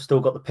know that because I've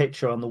still got the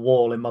picture on the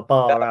wall in my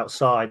bar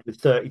outside with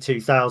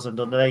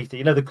 32,000 underneath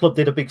it. The club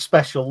did a big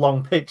special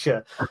long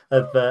picture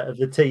of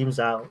the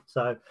teams out.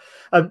 So.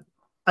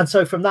 And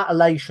so from that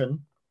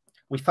elation,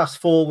 we fast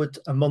forward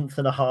a month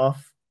and a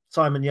half.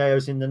 Simon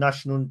Yayo's in the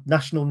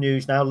national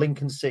news now.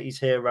 Lincoln City's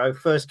hero.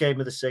 First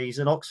game of the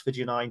season, Oxford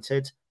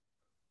United.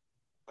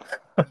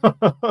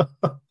 And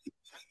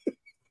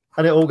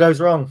it all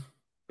goes wrong.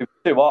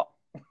 Do what?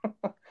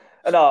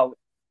 No.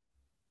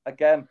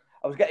 Again,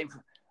 I was getting.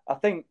 I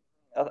think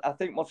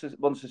once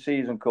the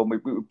season come, we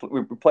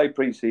played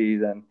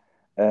pre-season.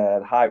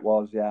 The hype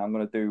was, I'm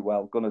going to do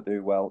well,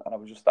 and I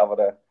was just having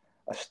a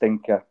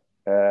stinker.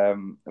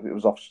 It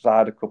was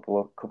offside a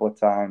couple of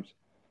times.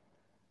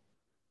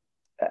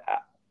 I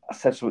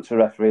said something to the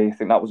referee. I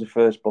think that was the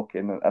first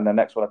booking, and the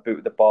next one I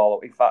booted the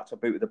ball. In fact, I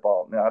booted the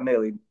ball. I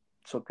nearly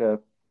took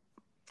a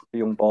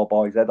young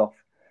boy's head off.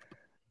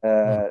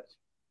 But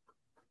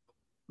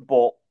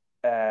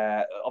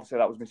obviously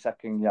that was my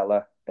second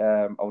yellow.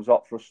 I was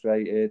hot,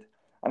 frustrated,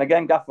 and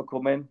again, Gaffer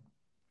come in.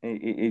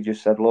 He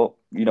just said, "Look,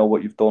 you know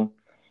what you've done.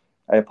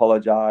 I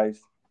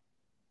apologised."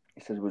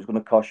 He said it was going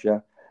to cost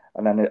you.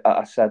 And then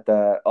I said,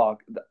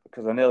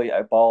 because I nearly hit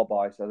a ball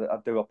boy, I said, "I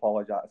do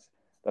apologise."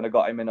 Then I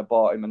got him in and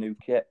bought him a new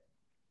kit.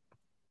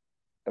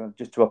 And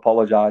just to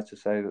apologise, to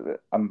say that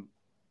I'm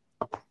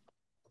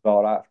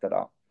all right after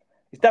that.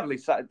 It's definitely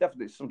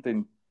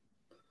something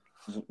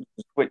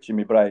switch in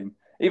my brain.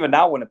 Even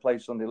now when I play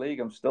Sunday League,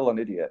 I'm still an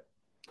idiot.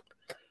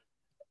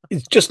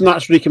 It's just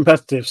naturally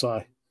competitive,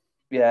 Si.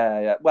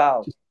 Yeah.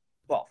 Well,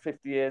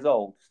 50 years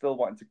old, still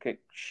wanting to kick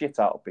shit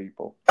out of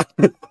people.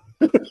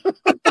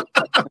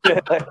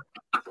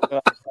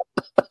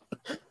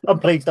 I'm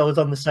pleased I was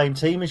on the same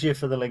team as you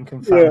for the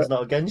Lincoln fans,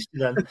 not against you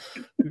then.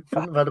 You wouldn't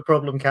have had a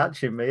problem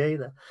catching me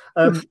either.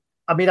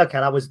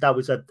 That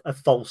was a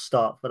false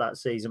start for that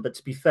season. But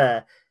to be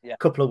fair, a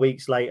couple of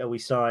weeks later, we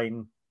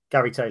signed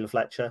Gary Taylor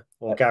Fletcher,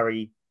 or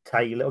Gary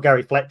Taylor, or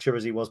Gary Fletcher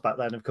as he was back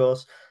then, of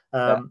course.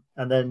 And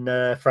then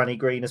Franny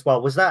Green as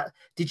well.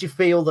 Did you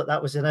feel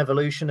that was an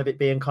evolution of it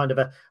being kind of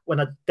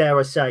dare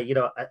I say,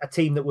 a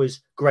team that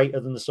was greater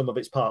than the sum of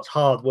its parts,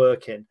 hard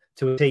working,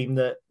 to a team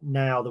that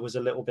now there was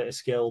a little bit of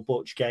skill,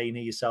 Butch,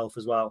 Gainey, yourself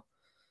as well?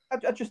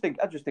 I just think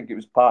it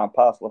was part and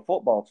parcel of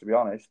football, to be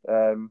honest.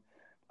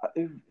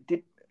 Who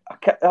did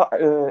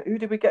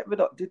we get rid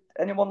of? Did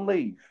anyone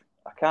leave?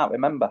 I can't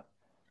remember.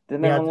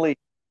 Did anyone leave?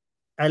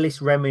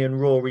 Ellis Remy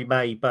and Rory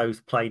May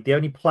both played. The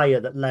only player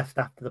that left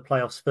after the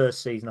playoffs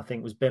first season, I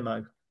think, was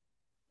Bimo.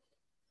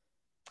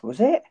 Was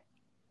it?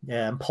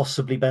 Yeah, and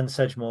possibly Ben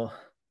Sedgemore.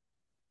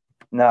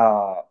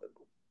 No.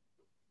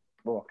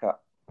 Oh, I can't.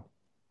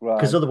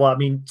 Because otherwise,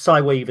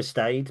 Cy Weaver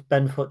stayed,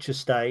 Ben Futcher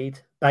stayed,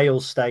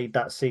 Bales stayed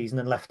that season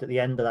and left at the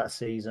end of that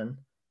season.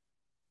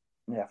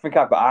 Yeah, I think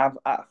I've got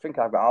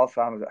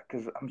Alzheimer's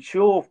because I'm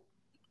sure.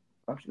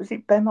 Was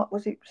it Ben?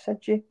 Was it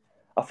Sedgy?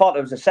 I thought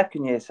there was a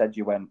second year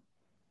Sedgy went.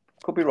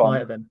 Could be wrong. Might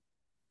have been.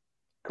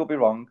 Could be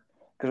wrong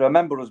because I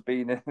remember us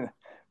being.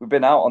 We've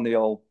been out on the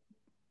old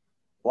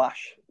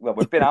Lash. Well,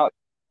 we've been out.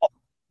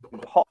 It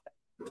was hot.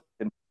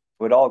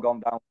 We'd all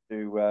gone down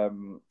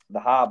to the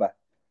harbour,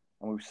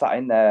 and we sat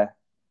in there.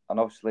 And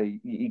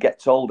obviously, you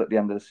get told at the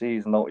end of the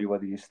season, don't you,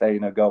 whether you're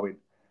staying or going.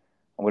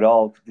 And we'd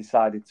all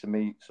decided to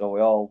meet, so we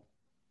all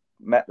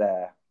met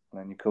there. And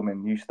then you come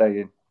in, you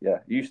staying, yeah,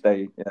 you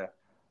staying, yeah.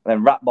 And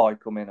then Rat Boy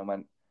come in and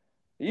went,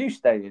 "Are you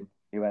staying?"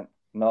 He went,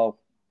 "No."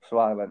 So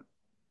I went.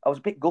 I was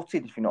a bit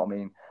gutted, if you know what I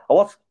mean. I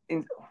was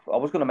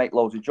going to make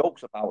loads of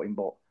jokes about him,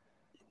 but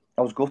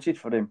I was gutted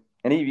for him,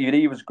 and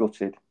he was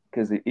gutted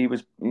because he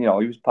was, he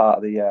was part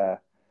of the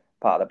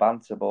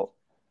banter. But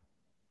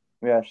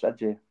yeah,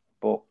 Sedgy,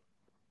 but.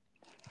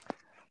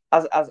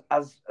 As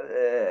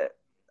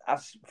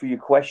for your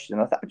question,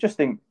 I just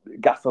think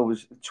Gaffer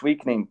was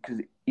tweaking him because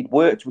he'd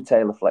worked with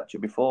Taylor Fletcher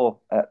before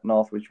at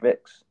Northwich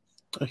Vicks.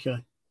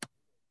 Okay.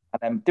 And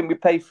then didn't we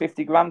pay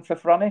 50 grand for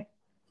Franny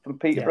from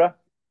Peterborough? Yeah,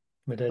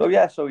 we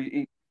did. So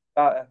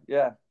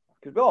yeah,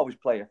 because we always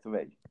play a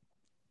three.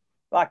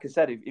 Like I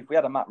said, if we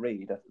had a Matt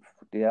Reed,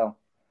 DL,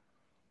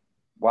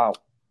 wow,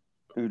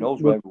 who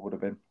knows where we would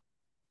have been.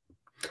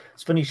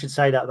 It's funny you should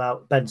say that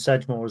about Ben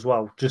Sedgemore as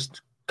well.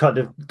 Just kind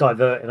of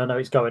diverting. I know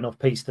it's going off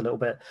piste a little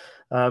bit,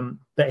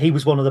 but he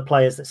was one of the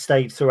players that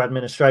stayed through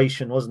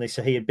administration, wasn't he?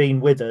 So he had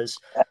been with us,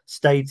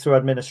 stayed through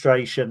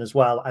administration as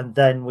well, and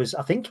then was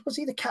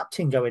he the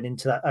captain going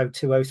into that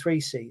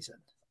 02-03 season?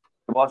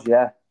 It was,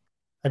 yeah.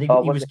 And he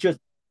was just,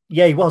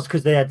 yeah, he was,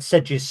 because they had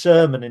Sedge's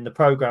sermon in the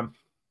programme.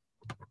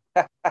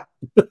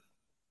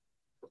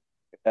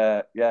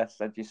 Yeah,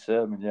 Sedge's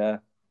sermon, yeah.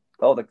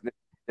 Oh, the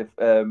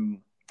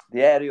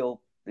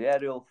aerial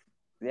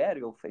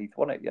feat,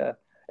 wasn't it? Yeah.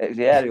 It was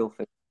the aerial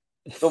thing.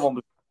 Someone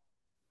was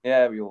the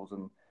aerials,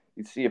 and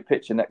you'd see a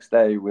picture next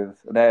day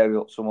with an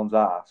aerial at someone's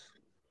ass.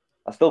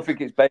 I still think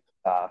it's Baker's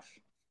ass,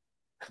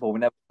 but we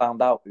never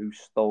found out who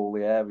stole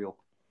the aerial.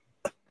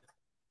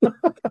 I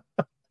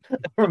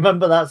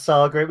remember that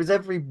saga. It was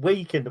every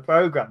week in the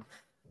programme.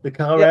 The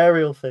car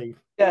aerial thief.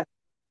 Yeah,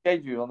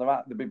 change you on the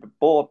mat. There'd be a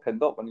board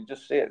pinned up, and you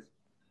just see it.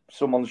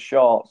 Someone's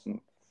shorts and.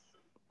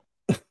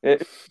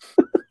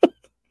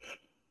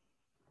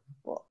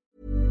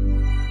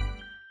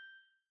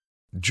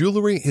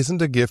 Jewelry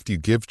isn't a gift you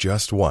give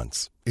just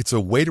once. It's a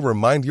way to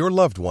remind your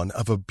loved one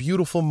of a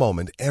beautiful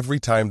moment every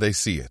time they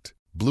see it.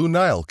 Blue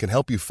Nile can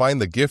help you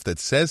find the gift that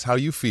says how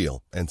you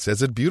feel and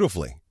says it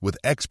beautifully, with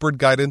expert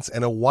guidance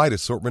and a wide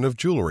assortment of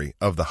jewelry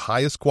of the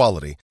highest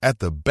quality at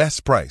the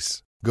best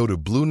price. Go to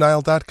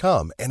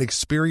BlueNile.com and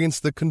experience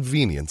the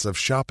convenience of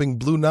shopping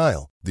Blue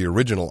Nile, the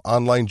original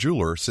online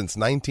jeweler since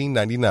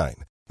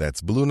 1999.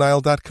 That's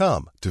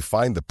BlueNile.com to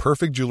find the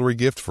perfect jewelry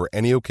gift for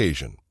any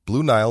occasion.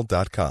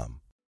 BlueNile.com.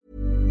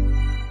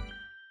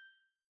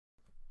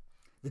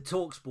 The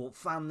TalkSport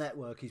Fan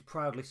Network is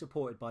proudly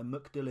supported by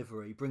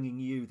McDelivery, bringing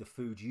you the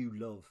food you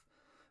love.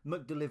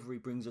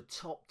 McDelivery brings a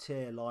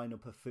top-tier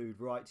lineup of food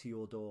right to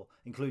your door,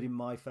 including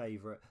my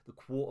favourite, the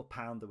quarter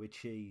pounder with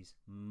cheese.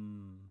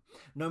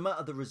 No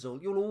matter the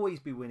result, you'll always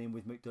be winning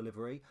with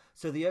McDelivery,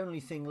 so the only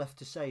thing left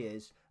to say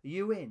is, are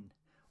you in?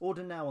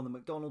 Order now on the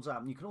McDonald's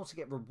app, and you can also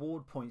get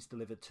reward points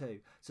delivered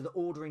too, so that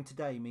ordering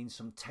today means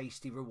some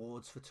tasty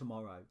rewards for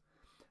tomorrow.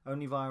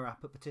 Only via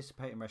app at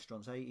participating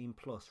restaurants. 18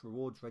 plus.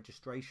 Rewards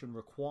registration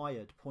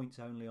required. Points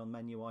only on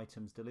menu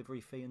items. Delivery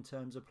fee and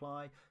terms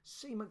apply.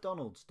 See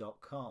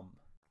mcdonalds.com.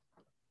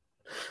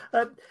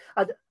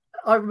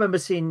 I remember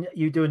seeing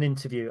you do an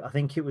interview. I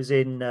think it was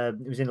in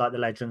like the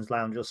Legends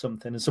Lounge or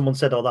something, and someone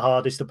said, "Oh, the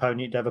hardest opponent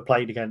you'd ever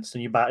played against,"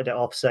 and you batted it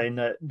off, saying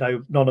that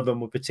none of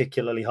them were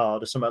particularly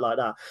hard or something like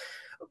that.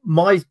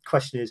 My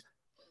question is,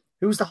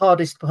 who was the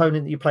hardest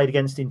opponent that you played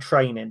against in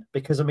training?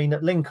 Because,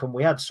 at Lincoln,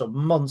 we had some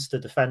monster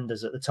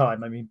defenders at the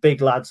time.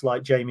 Big lads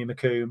like Jamie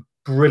McComb,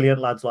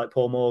 brilliant lads like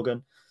Paul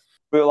Morgan.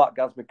 Real like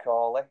Gaz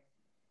McCauley.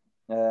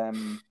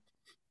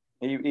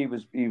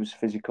 He was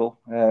physical.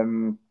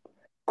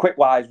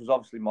 Quick-wise was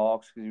obviously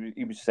Marks, because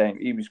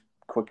he was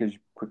quick as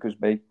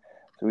me.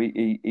 So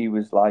he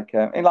was like...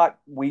 and like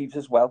Weaves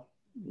as well.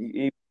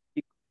 He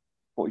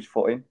put his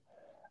foot in.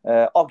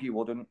 Oggy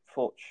wouldn't,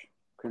 Futch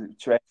because it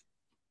was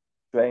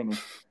training.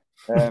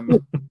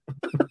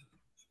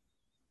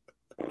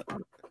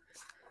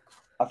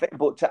 I think,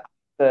 but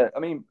I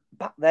mean,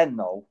 back then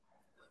though,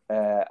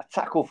 a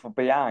tackle from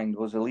behind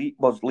was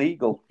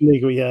legal.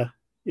 Legal, yeah.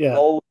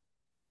 Who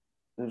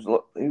was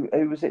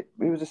it?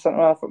 Who was the centre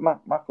half at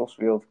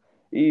Macclesfield?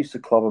 He used to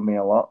clobber me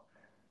a lot.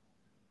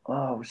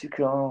 Oh, what's he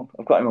called?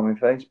 I've got him on my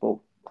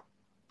Facebook.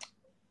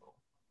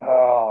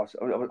 Oh,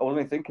 I was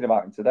only thinking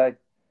about him today.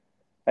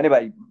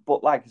 Anyway,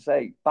 but like I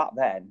say, back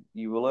then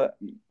you were,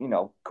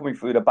 coming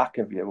through the back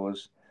of you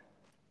was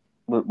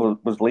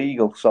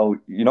legal. So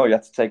you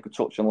had to take a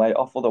touch and lay it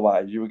off.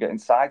 Otherwise, you were getting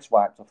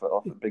sideswiped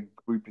off a big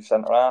groupie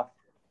centre half.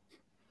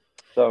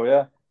 So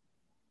yeah,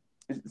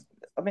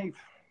 I mean,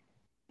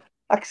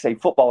 like I say,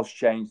 football's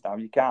changed now.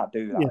 You can't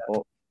do that. Yeah.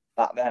 But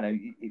back then,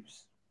 it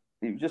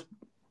was just,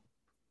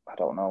 I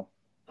don't know.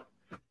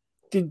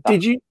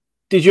 Did you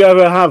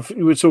ever have?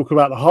 You were talking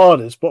about the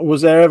hardest, but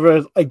was there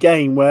ever a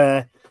game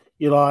where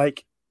you're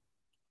like,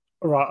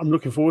 all right, I'm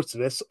looking forward to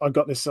this. I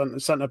got this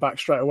centre back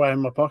straight away in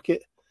my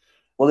pocket.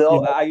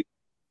 Well, I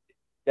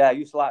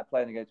used to like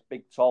playing against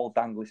big, tall,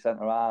 dangly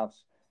centre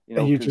halves.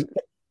 Because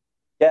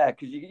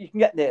you can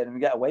get near them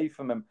and get away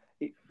from them.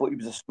 But it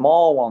was the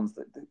small ones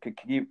that could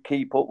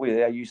keep up with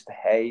it. I used to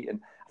hate.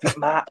 And I think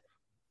Matt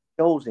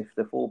Joseph,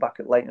 the fullback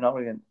at Leyton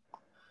Orient,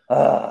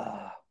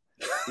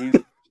 he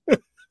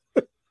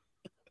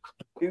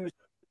was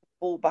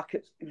fullback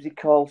at, was he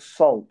called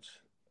Salt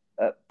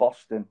at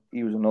Boston?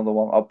 He was another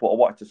one. But I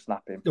wanted to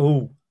snap him.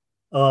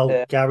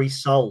 Gary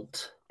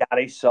Salt.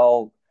 Gary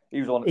Salt.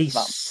 He was on.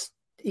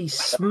 He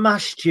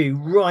smashed you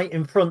right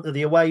in front of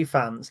the away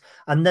fans,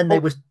 and then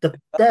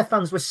their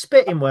fans were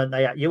spitting, weren't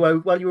they, at you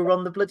while you were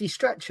on the bloody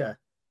stretcher?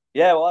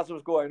 Yeah, well, as I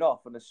was going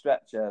off on the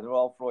stretcher, they were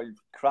all throwing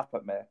crap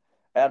at me.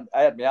 I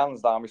had my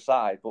hands down my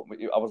side, but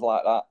I was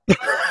like that.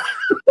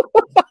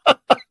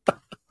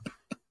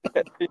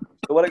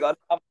 So when I got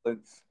an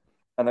ambulance,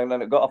 and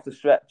then it got off the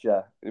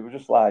stretcher, it was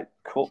just like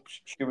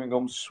cups, chewing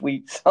gum,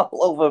 sweets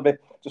all over me,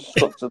 just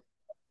stuck to.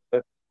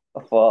 I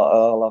thought,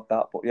 I love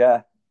that, but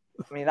yeah,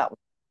 I mean that was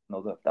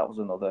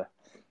another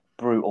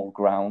brutal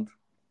ground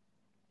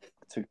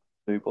to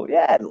do. But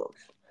yeah,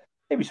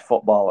 it was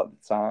football at the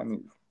time.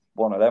 It was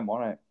one of them,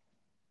 wasn't it?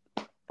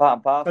 Part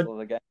and parcel of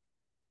the game.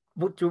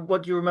 What do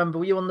you remember?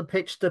 Were you on the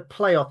pitch the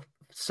playoff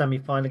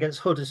semi-final against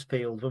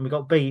Huddersfield when we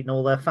got beaten?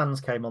 All their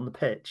fans came on the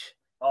pitch.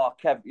 Oh,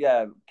 Kev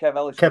Ellison.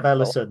 Kev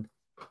Ellison.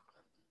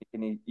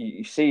 And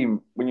you see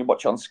him when you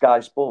watch on Sky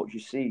Sports. You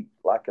see,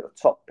 like at the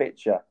top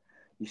picture,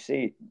 you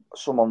see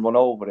someone run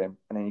over him,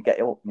 and then you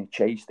get up and he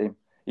chased him.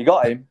 You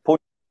got him,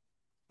 but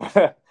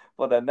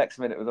then next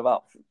minute it was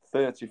about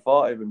 30,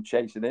 40 of them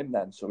chasing him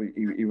then. So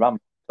he ran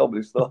up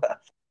his stuff.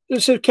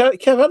 So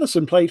Kev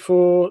Ellison played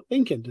for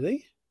Lincoln, did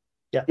he?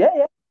 Yeah.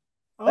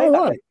 All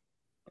right.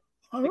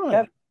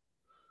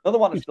 Another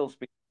one who still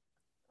speaks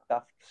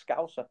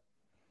Scouser.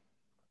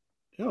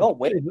 Oh,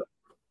 weird.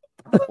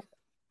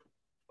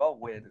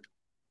 Weird.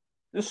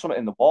 Just something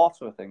in the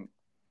water, I think.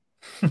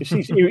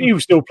 He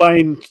was still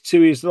playing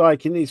to his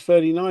in his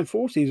 39,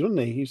 40s,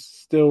 wasn't he? He's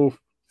still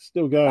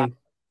going.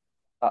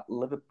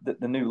 The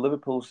new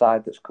Liverpool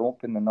side that's come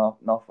up in the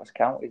Northwest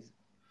Counties.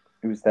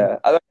 He was there.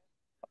 I've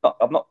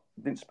not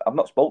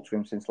spoke to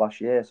him since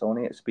last year, so I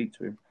need to speak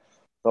to him.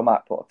 So I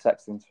might put a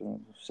text into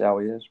him to see how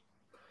he is.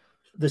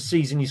 The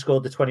season you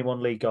scored the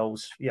 21 league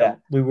goals, yeah.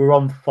 We were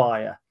on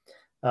fire.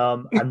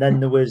 And then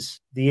there was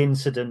the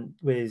incident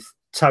with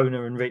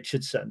Toner and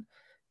Richardson.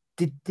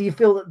 Do you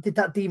feel did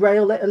that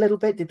derail it a little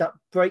bit? Did that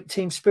break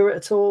team spirit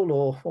at all,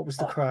 or what was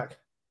the crack?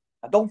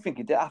 I don't think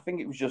it did. I think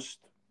it was just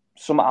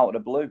something out of the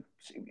blue.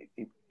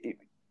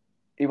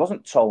 It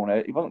wasn't Toner.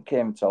 It wasn't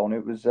Kieran Toner.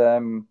 It was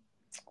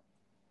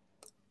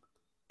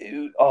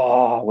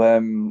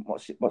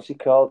what's he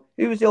called?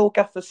 Who was the old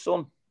gaffer's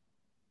son?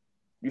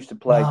 Used to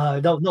play.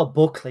 No, not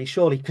Buckley,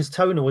 surely, because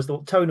Toner was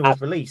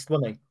released,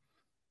 wasn't he?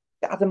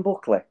 Adam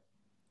Buckley.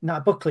 No,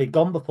 Buckley had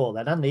gone before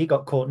then, hadn't he? He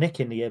got caught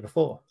nicking the year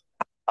before.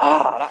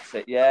 That's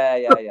it. Yeah.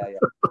 You're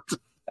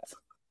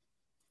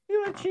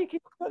a cheeky.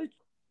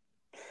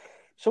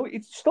 So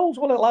he stole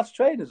one of the lads'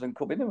 trainers and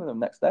come in with them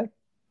next day.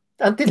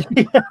 And did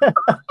he?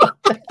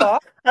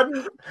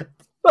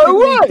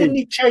 Didn't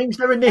he change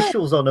their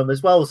initials on them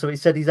as well? So he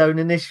said his own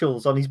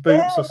initials on his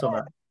boots or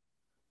something.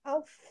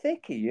 How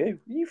thick are you?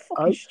 You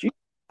fucking stupid.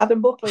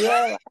 Adam Buckley,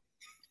 yeah.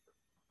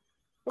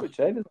 What a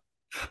trainers.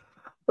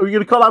 Are we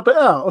going to call that bit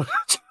out?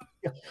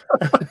 I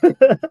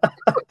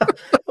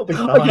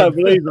can't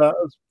believe that.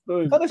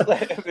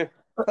 Honestly.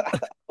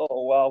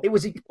 Oh, wow. It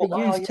was a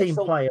youth team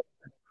player.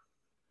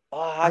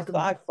 I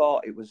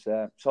thought it was...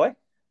 sorry?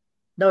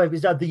 No, it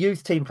was the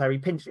youth team player. He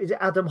pinched... Is it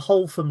Adam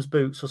Holtham's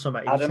boots or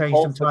something? He changed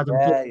Holtham, them to Adam...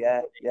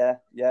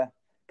 Yeah.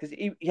 Because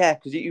he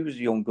was a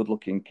young,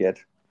 good-looking kid.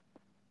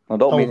 I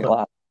don't mean it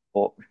like that,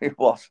 but he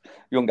was.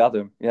 Young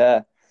Adam,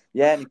 yeah.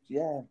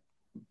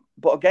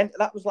 But again,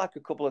 that was like a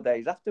couple of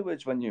days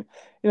afterwards when you're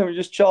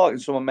just chatting,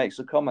 someone makes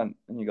a comment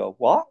and you go,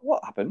 what?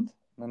 What happened?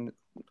 And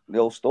the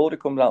whole story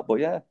comes out. But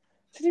yeah,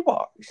 said he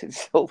what? He said he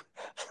sold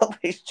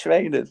his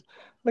trainers.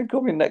 Then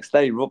come in next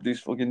day, rubbed his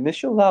fucking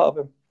initials out of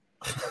him.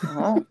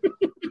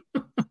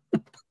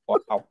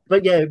 Wow.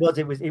 But yeah, it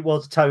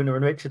was Toner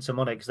and Richardson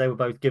on it because they were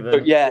both given.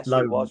 But yes,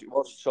 loans. it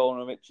was Toner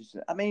and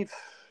Richardson. I mean,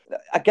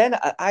 again,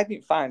 I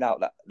didn't find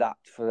out that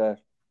for a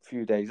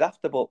few days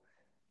after, but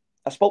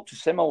I spoke to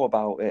Simo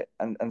about it,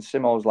 and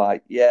Simo was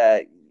like, "Yeah,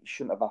 it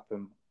shouldn't have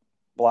happened."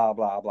 Blah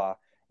blah blah.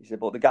 He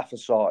said, "But the gaffer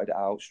sorted it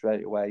out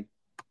straight away,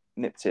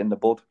 nipped it in the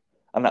bud,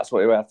 and that's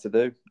what he had to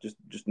do.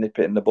 Just nip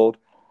it in the bud."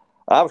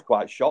 I was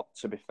quite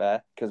shocked, to be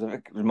fair, because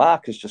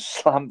Marcus just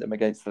slammed him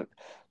against the.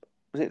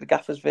 Was it the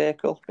gaffer's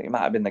vehicle? I think it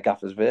might have been the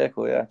gaffer's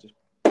vehicle. Yeah, just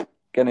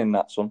get in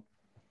that, son.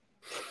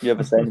 You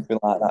ever say anything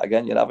like that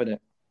again, you're having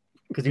it.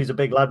 Because he was a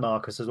big lad,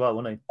 Marcus, as well,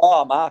 wasn't he?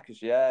 Oh,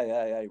 Marcus,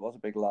 yeah, he was a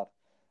big lad.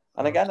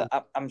 And again,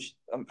 I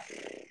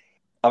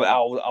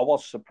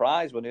was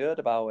surprised when I heard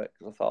about it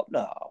because I thought,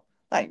 no,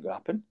 that ain't gonna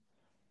happen.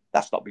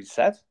 That's not been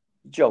said.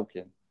 You're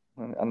joking,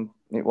 and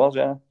it was,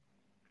 yeah.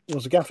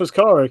 Was the gaffer's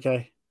car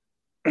okay?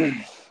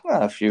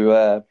 A few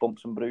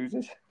bumps and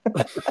bruises.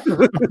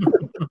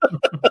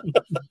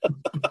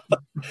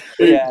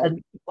 Yeah,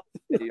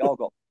 he all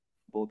got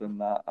blood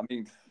and that. I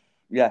mean,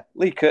 yeah,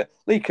 Lee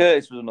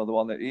Curtis was another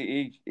one that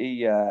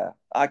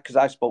because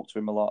I spoke to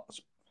him a lot,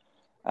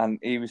 and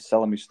he was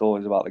telling me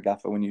stories about the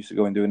gaffer when he used to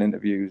go and doing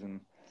interviews,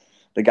 and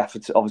the gaffer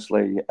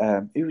obviously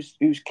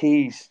whose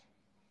keys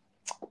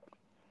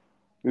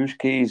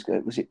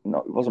was it? No,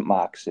 it wasn't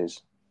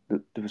Marcus's.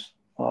 There was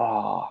he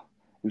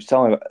was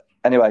telling me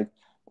anyway.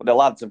 Well, the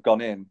lads have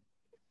gone in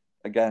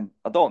again.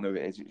 I don't know who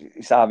it is.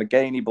 It's either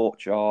Gainey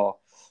Butch or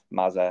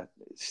Mazza.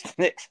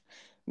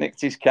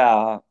 Nicked his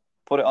car,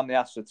 put it on the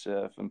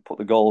AstroTurf, and put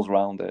the goals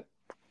round it,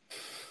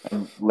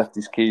 and left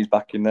his keys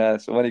back in there.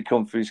 So when he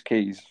come for his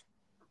keys,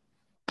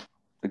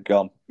 they're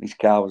gone. His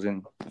car was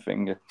in the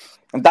finger.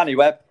 And Danny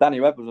Webb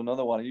was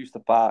another one. He used to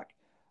park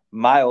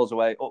miles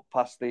away, up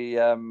past the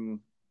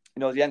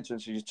the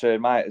entrance. You just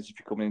turn right as if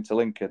you're coming into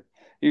Lincoln.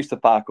 He used to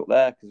park up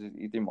there because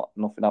he didn't want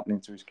nothing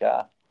happening to his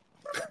car.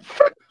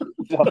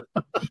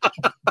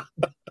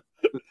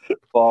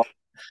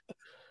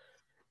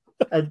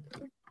 And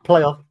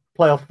playoff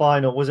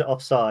final, was it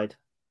offside?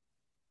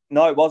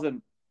 No, it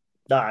wasn't.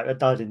 No, I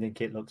didn't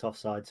think it looked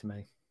offside to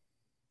me.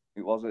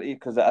 It wasn't,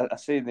 because I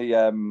seen the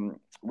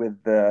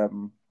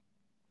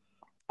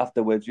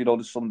afterwards,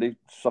 the Sunday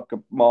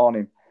soccer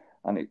morning,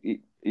 and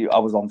I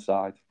was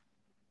onside.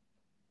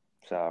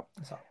 So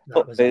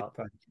that was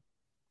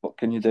what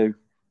can you do?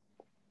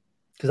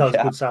 Because that was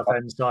a good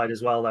Southend side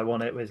as well. They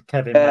won it with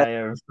Kevin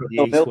Mayer and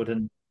Freddie Eastwood,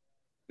 and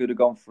could have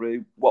gone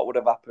through. What would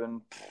have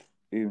happened?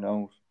 Who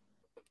knows?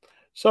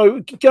 So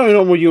going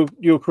on with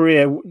your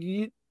career,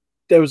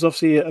 there was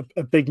obviously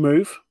a big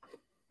move.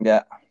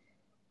 Yeah.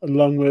 A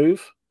long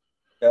move.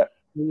 Yeah.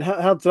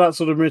 How did that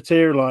sort of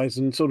materialise,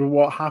 and sort of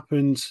what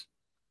happened?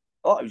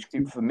 Oh, it was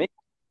good for me.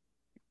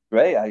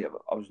 Great. I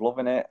was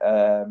loving it.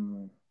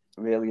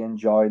 Really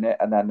enjoying it.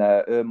 And then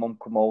her mum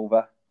come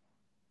over,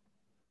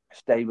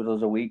 stayed with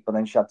us a week, but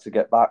then she had to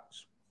get back.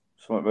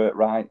 Something weren't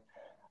right.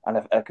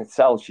 And I could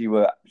tell she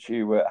weren't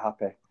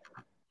happy.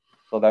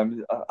 So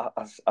then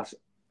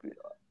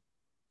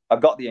I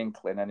got the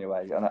inkling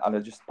anyway, and I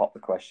just popped the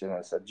question and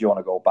I said, "Do you want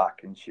to go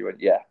back?" And she went,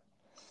 "Yeah."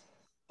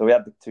 So we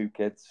had the two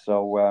kids.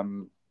 So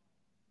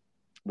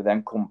we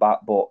then come back,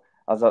 but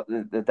as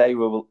the day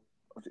we were,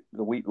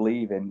 the week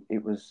leaving,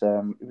 it was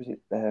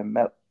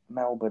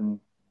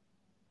Melbourne.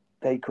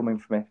 They coming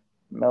for me.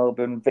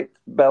 Melbourne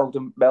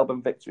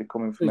Victory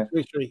coming for me.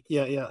 Victory,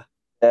 yeah.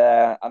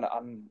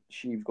 And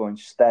she's going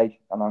to stay,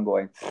 and I'm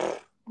going,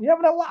 "You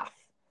having a laugh?"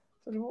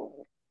 I said,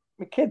 "Well,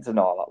 my kids and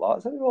all that lot." I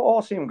said, "Well,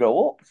 I'll see them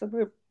grow up." I said,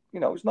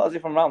 it's not as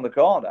if I'm round the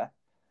corner.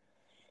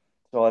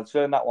 So I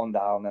turned that one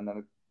down, and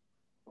then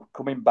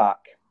coming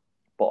back,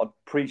 but I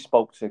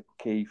pre-spoke to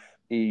Keith.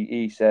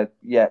 He said,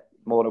 "Yeah,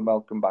 more than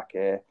welcome back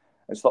here."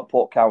 And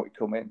Stockport County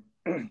come in.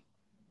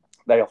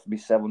 They offered me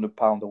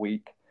 £700 a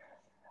week.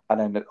 And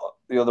then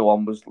the other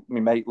one was my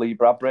mate Lee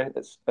Bradbury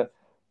that's at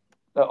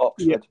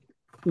Oxford.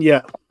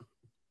 Yeah.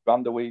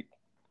 £1,000 a week.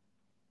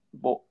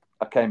 But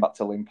I came back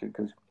to Lincoln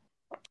because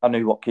I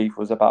knew what Keith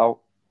was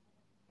about.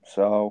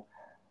 So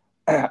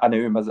I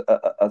knew him as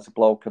a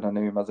bloke, and I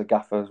knew him as a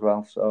gaffer as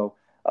well. So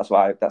that's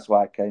why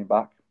I came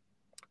back.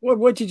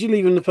 Where did you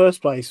leave in the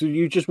first place? Were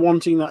you just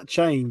wanting that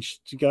change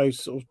to go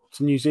sort of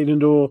to New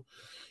Zealand, or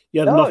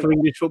you had enough of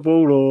English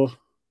football, or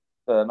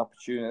an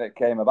opportunity that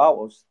came about? I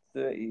was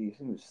 30, I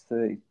think it was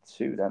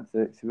 32 then,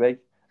 33,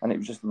 and it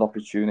was just an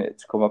opportunity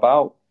to come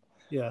about.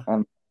 Yeah.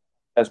 And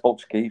I spoke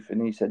to Keith,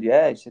 and he said,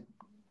 "Yeah," he said,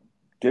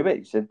 "Do it."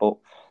 He said, "But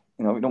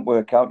if it don't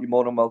work out, you're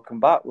more than welcome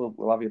back.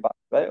 We'll have you back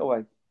straight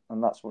away."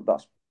 And that's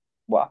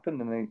what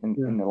happened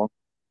in the long.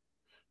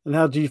 And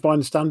how do you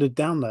find the standard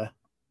down there?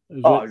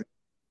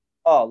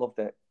 I loved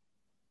it.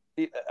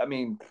 I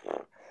mean,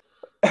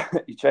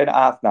 you train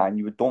at 9:30,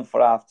 you were done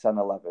for 10:30,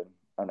 11,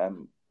 and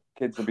then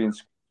kids are being.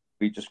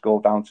 We just go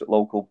down to the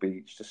local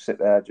beach, just sit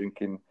there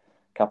drinking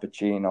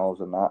cappuccinos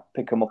and that.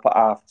 Pick them up at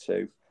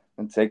 2:30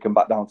 and take them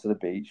back down to the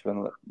beach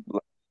when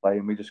play,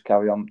 and we just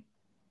carry on.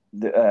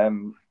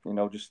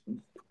 Just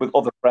with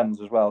other friends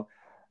as well.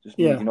 just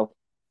meeting up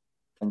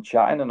and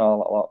chatting and all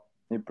that lot.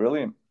 They're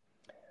brilliant.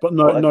 But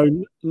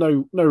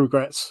no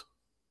regrets.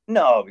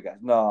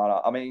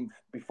 No. I mean,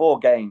 before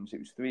games, it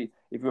was 3.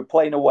 If we were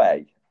playing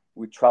away,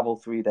 we'd travel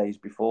 3 days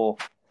before.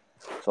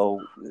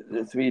 So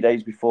the 3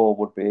 days before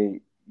would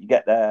be you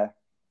get there,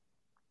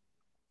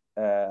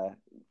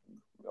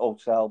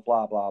 hotel,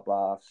 blah blah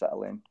blah,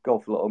 settle in, go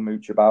for a little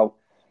mooch about.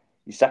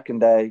 Your second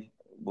day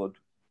would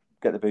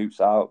get the boots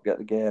out, get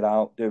the gear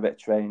out, do a bit of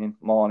training,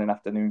 morning,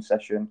 afternoon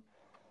session.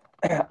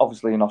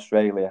 Obviously in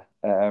Australia,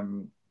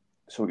 so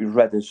it was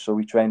Redders, so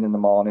we trained in the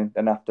morning,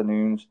 then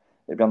afternoons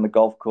it'd be on the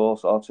golf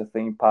course or to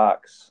theme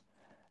parks,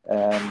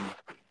 and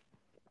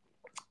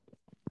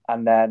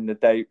then the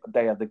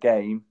day of the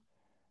game,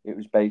 it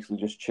was basically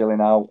just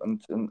chilling out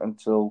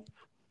until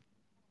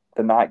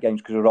the night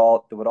games because they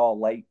were all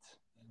late.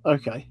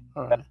 Okay,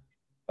 all right.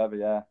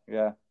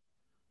 Yeah.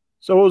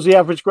 So what was the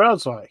average crowd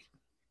size?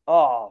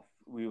 Oh,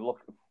 we were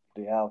looking.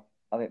 The hell,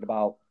 I think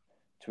about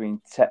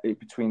between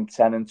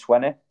 10 and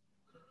 20.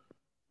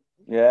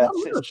 Yeah,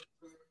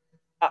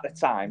 at the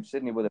time,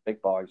 Sydney were the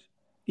big boys.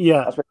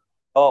 Yeah, that's when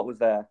I thought was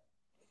there,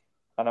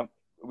 and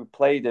we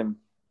played him.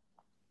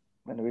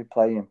 When did we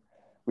play him?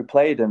 We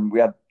played him. We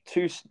had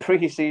 2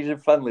 pre-season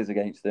friendlies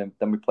against him.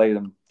 Then we played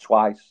him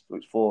twice. So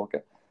it's 4.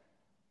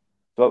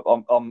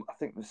 So I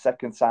think the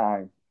second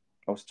time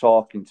I was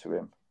talking to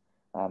him,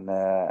 and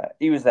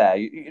he was there.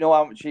 You know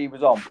how much he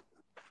was on?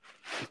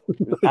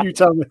 You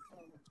tell me.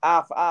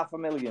 Half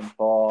 $500,000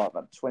 for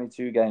about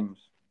 22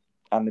 games,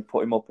 and they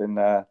put him up in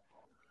a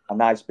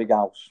nice big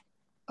house.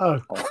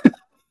 Oh.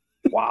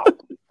 Wow.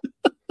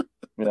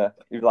 Yeah,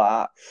 he was like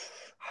that.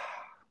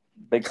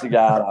 Big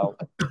cigar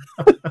out.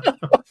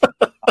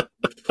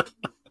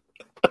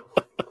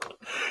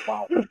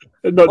 Wow.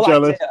 Not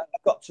jealous. I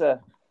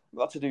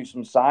got to do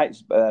some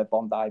sites,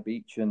 Bondi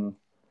Beach and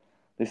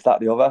this, that,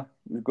 the other.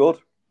 It was good.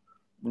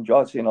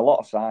 Enjoyed seeing a lot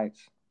of sites.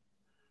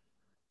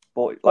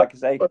 But like I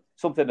say,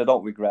 something I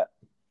don't regret.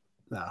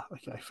 No,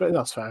 okay,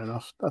 that's fair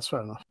enough.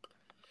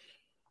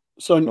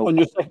 So on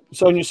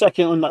your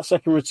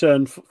second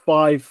return,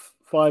 five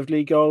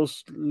league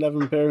goals,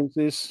 11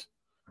 appearances.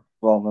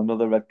 Well,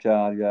 another red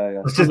card, yeah.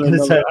 I was just going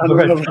to say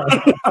another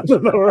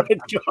red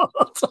card.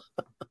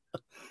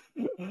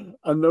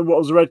 And then what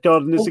was the red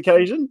card on this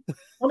occasion?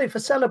 On it for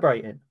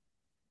celebrating.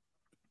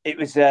 It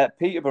was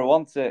Peterborough,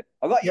 wasn't it?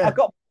 I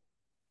got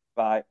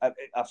right.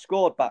 I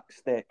scored back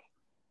stick,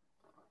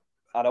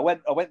 and I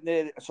went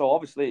near. So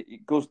obviously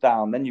it goes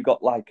down. Then you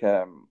got like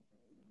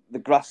the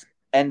grass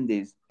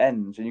ends,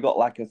 and you got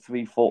like a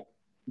 3-foot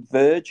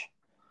verge.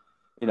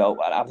 You know,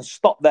 and I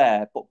stopped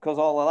there, but because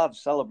all the lads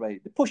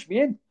celebrate, they pushed me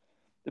in.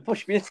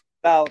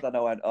 Down, and I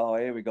went, oh,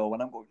 here we go.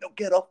 And I'm going, no,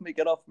 get off me.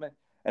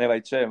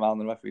 Anyway, turned around,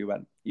 and the referee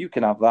went, you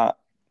can have that.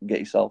 Get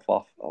yourself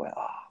off. I went,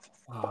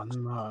 oh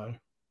no.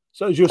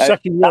 So it was your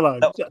second yellow.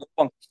 That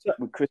was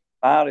with Chris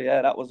Murray,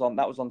 yeah. That was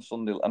on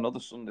Sunday,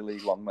 another Sunday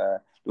League one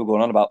where they were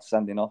going on about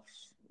sending off.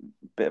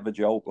 Bit of a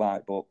joke,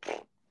 like, but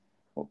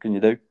what can you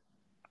do?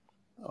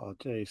 Oh,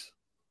 jeez.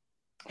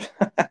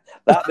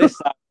 This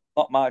time,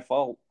 not my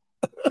fault.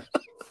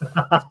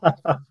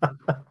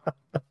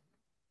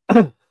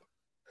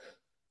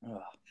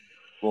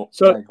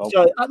 So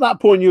at that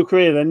point in your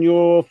career, then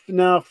you're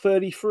now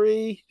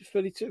 33,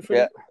 32, 30,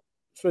 yeah.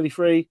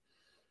 33.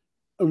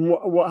 And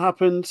what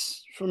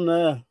happens from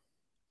there?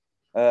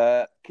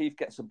 Keith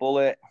gets a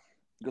bullet,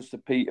 goes to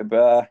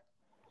Peterborough.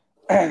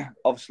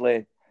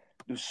 Obviously,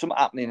 there was something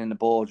happening in the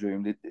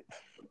boardroom.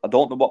 I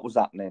don't know what was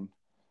happening,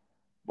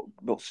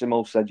 but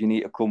Simo said, you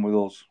need to come with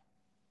us.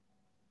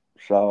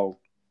 So,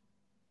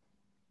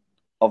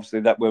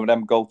 obviously, that we would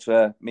then go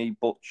to me,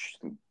 Butch,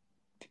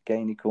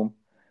 Gainey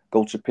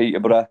go to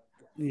Peterborough.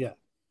 Yeah.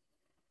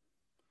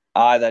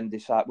 I then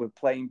decide we're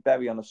playing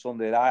Bury on a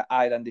Sunday.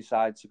 I then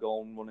decide to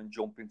go and run and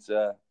jump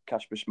into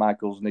Kasper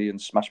Schmeichel's knee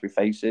and smash my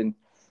face in.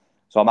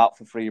 So I'm out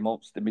for 3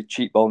 months. Did my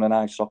cheekbone and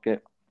eye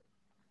socket.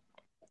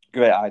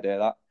 Great idea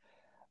that.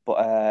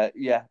 But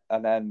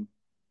and then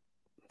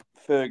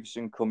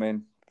Ferguson come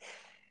in.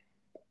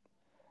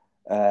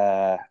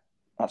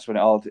 That's when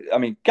it all. I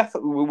mean,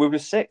 Gaffer. We were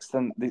 6th,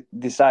 and they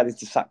decided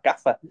to sack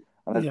Gaffer.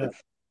 And I'm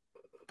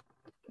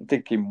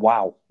thinking,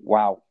 wow.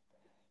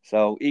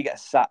 So he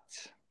gets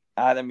sacked.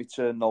 I then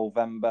return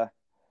November.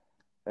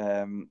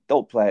 I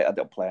don't think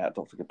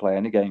I play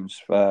any games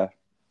for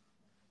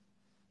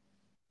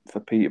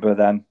Peterborough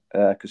then,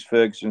 because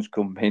Ferguson's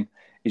come in.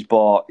 He's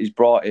brought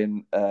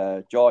in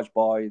George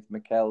Boyd,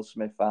 Michael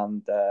Smith,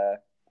 and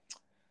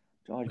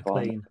George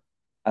Boyd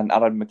and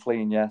Aaron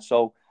McLean. Yeah,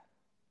 so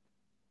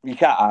you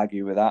can't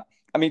argue with that.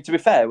 I mean, to be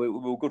fair, we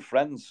were good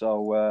friends,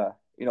 so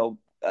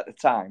at the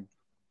time.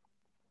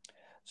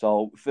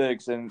 So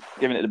Ferguson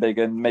giving it the big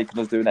and making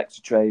us do an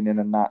extra training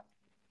and that.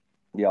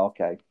 Yeah,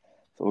 okay.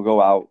 So we'll go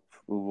out,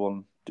 we'll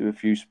run, do a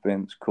few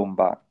sprints, come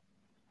back.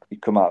 You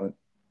come out and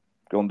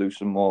go and do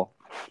some more.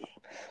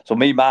 So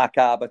me, Mark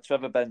Harbour,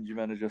 Trevor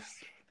Benjamin are just,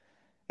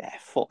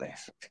 fuck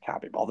this.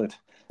 Can't be bothered.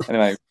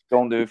 Anyway,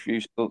 go and do a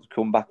few sprints,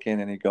 come back in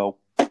and he go,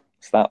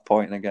 start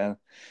pointing again.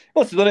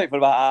 Must have done it for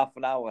about half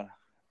an hour.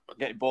 I'm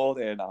getting bored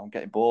here now. I'm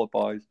getting bored,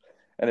 boys.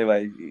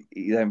 Anyway,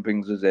 he then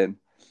brings us in.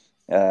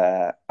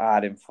 I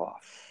had him for...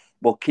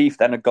 Well, Keith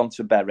then had gone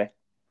to Bury.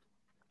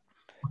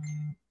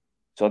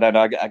 So then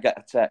I get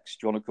a text,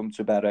 do you want to come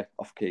to Bury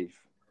off Keith?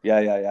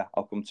 Yeah,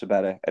 I'll come to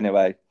Bury.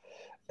 Anyway,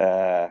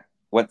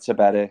 went to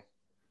Bury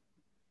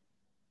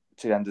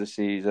to the end of the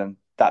season.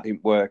 That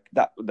didn't work.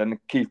 Then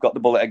Keith got the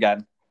bullet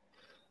again.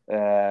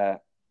 And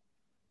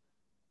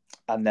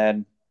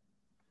then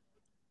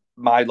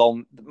I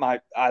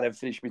then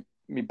finished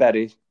my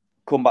Bury,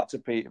 come back to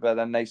Peterborough,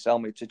 then they sell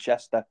me to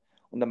Chester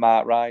under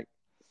Mark Wright.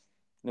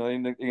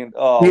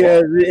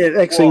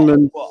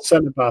 Ex-England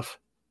centre-back.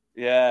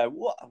 Yeah,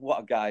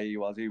 what a guy he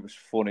was. He was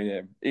funny.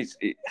 Him. He's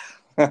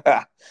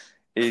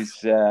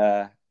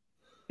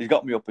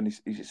got me up and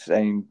he's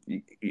saying,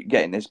 you're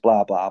getting this,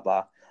 blah, blah,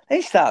 blah. And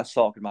he starts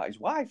talking about his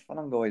wife, and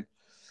I'm going,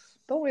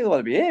 don't really want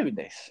to be hearing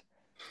this.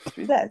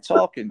 She's there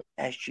talking.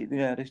 She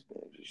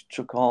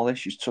took all this.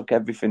 She took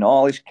everything,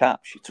 all his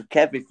caps. She took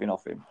everything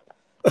off him.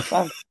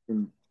 I'm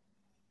thinking,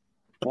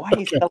 why are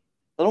you telling?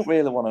 I don't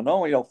really want to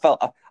know. I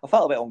felt a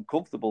bit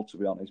uncomfortable, to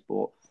be honest,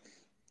 but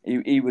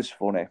he was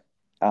funny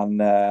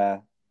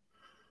and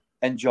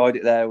enjoyed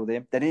it there with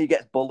him. Then he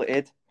gets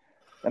bulleted.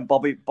 Then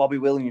Bobby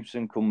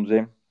Williamson comes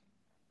in.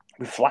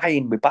 We're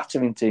flying, we're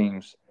battering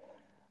teams.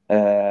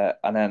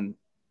 And then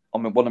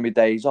on one of my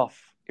days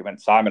off, he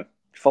went, Simon,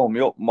 he phoned me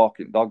up,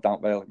 walking dog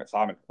down Vale. He went,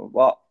 Simon,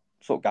 what?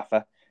 What's up,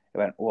 Gaffer? He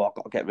went, I've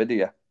got to get rid of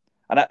you.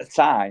 And at the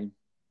time,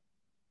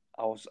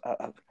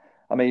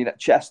 at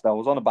Chester, I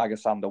was on a bag of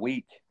sand a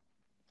week.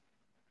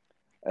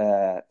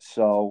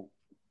 So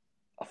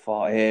I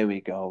thought, here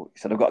we go. He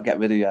said, I've got to get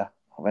rid of you.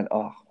 I went,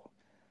 oh.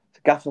 So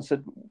Gaffer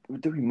said, we're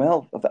doing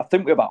well. I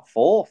think we're about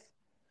fourth.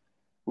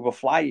 We were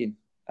flying.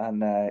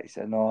 And he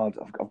said, no,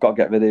 I've got to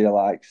get rid of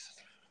you,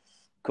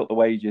 cut the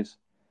wages.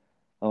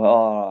 I went,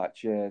 all right,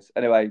 cheers.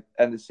 Anyway,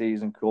 end of the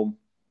season come.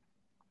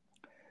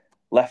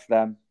 Left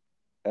them.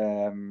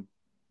 And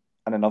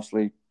then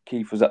obviously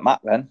Keith was at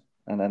Mac then.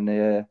 And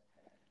then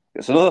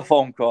it's another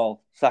phone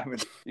call. Simon,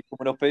 you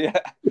coming up here?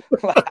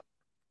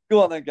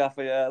 Go on then,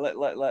 Gaffer, yeah,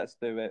 let's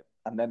do it.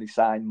 And then he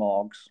signed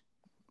Morgs.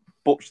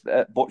 Butch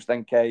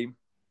then came.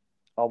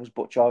 I was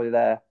Butch already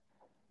there.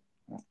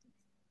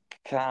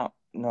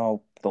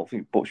 Don't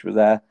think Butch was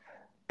there.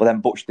 But then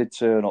Butch did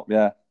turn up,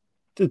 yeah.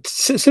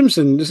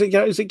 Simpson, is it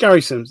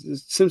Gary Simpson?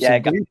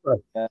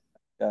 Yeah.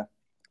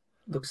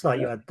 Looks like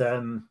you had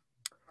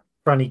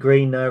Franny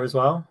Green there as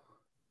well.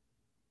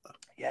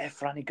 Yeah,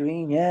 Franny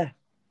Green, yeah.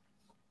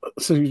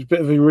 So it's a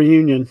bit of a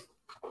reunion.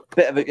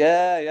 Bit of it,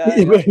 yeah.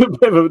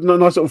 Bit of a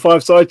nice little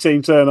five-side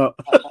team turn up.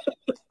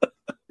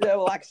 Yeah,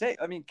 well, like I say,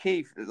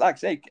 Keith,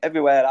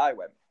 everywhere I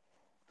went,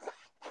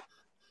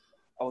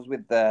 I was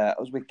with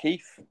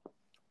Keith.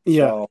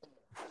 Yeah. So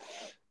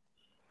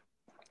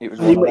it was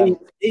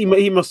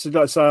he must have,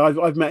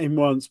 I've met him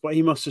once, but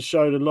he must have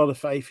showed a lot of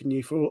faith in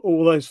you for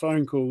all those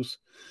phone calls.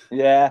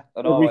 Yeah,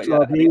 I know.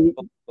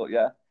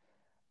 Yeah.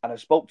 And I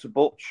spoke to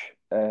Butch.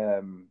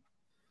 I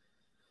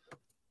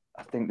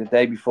think the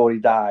day before he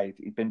died,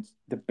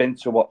 they'd been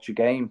to watch a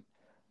game.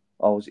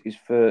 Oh, was it his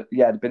first?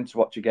 Yeah, they'd been to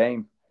watch a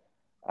game.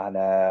 And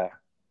where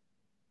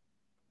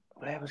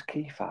was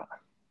Keith at?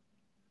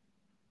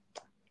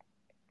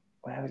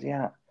 Where was he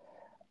at?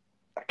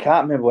 I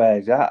can't remember where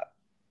he's at.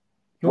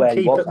 Where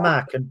Keith at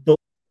Mac and Butch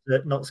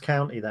at Notts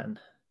County then?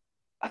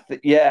 I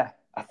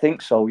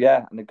think so,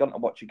 yeah. And they'd gone to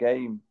watch a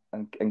game,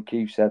 and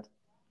Keith said,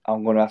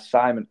 I'm going to ask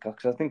Simon,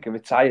 because I think he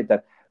retired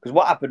then. Because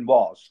what happened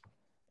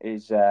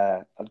is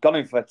I'd gone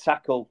in for a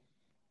tackle,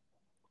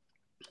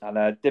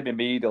 and did my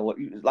medal.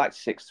 It was like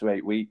 6 to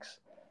 8 weeks,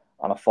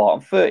 and I thought,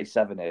 I'm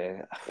 37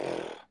 here.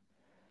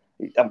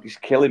 It's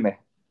killing me.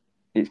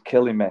 It's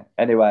killing me.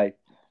 Anyway,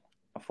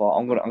 I thought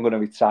I'm going to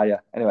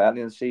retire. Anyway, at the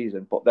end of the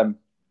season, but then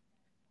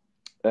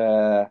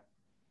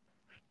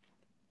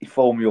he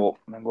phoned me up,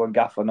 and I'm going,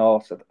 Gaffer, no.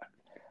 I said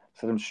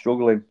I'm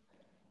struggling.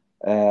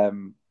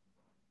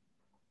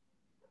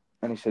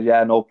 And he said,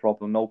 yeah, no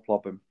problem.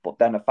 But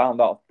then I found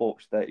out of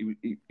Butch that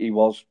he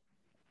was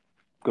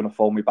going to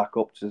phone me back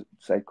up to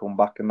say come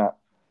back and that.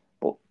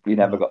 But he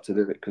never got to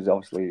do it because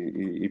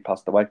obviously he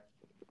passed away.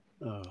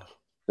 Oh.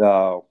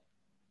 So,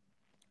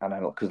 and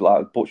then because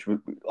Butch,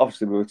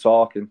 obviously we were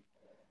talking,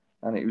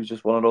 and it was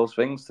just one of those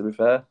things, to be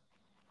fair.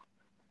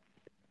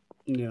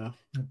 Yeah.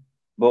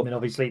 But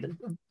obviously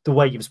the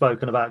way you've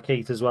spoken about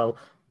Keith as well,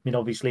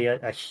 obviously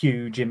a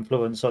huge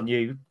influence on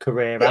you,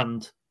 career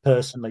and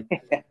personally.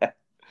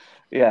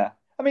 Yeah.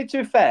 To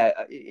be fair,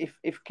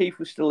 if Keith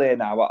was still here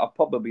now, I'd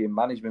probably be in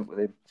management with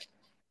him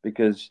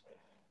because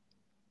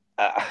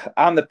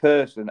I'm the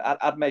person,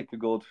 I'd make a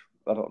good,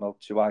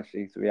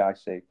 2IC,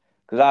 3IC,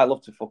 because I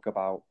love to fuck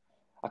about.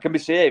 I can be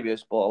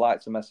serious, but I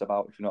like to mess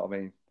about, if you know what I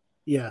mean.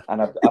 Yeah.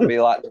 And I'd be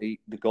like the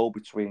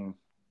go-between.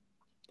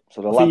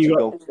 So the lads would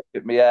go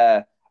at me,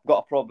 yeah, I've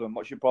got a problem.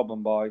 What's your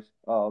problem, boys?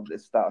 Oh,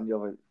 it's that and the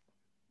other.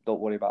 Don't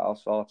worry about it, I'll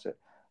sort it.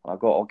 And I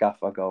go to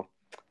Gaffer, I go,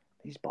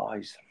 these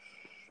boys,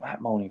 right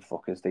moaning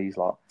fuckers, these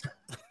lot.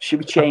 Should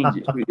we change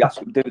it? Should we ask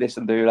them to do this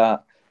and do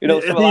that? You know,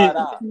 something like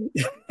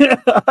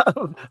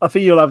that. I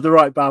think you'll have the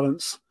right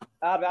balance.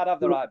 I'd have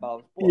the right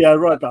balance. But yeah,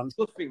 right balance.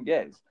 The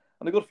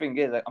good thing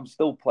is, I'm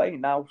still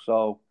playing now,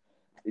 so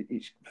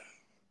it's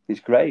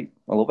great.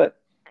 I love it.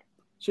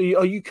 So,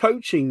 are you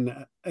coaching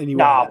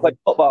anywhere? No, I play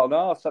football.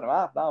 No, centre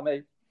half now,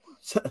 me.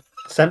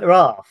 Centre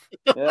half.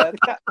 Yeah,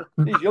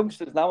 these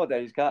youngsters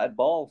nowadays can't head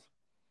balls.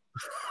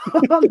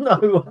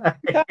 No way.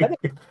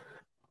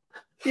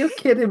 You're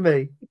kidding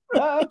me.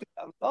 No,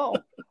 I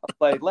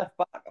played left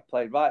back. I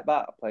played right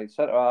back. I played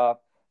centre half.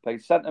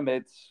 Played centre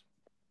mids.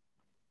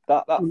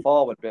 That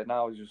forward bit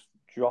now is just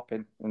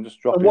dropping and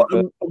just dropping.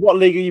 What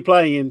league are you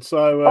playing in?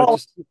 So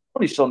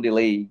only Sunday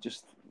league,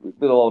 just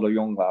with all the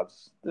young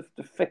lads. They're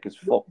thick as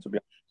fuck, to be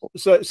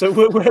honest. So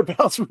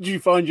whereabouts would you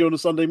find you on a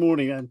Sunday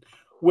morning? And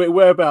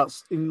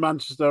whereabouts in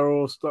Manchester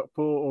or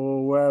Stockport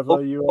or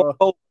wherever you are?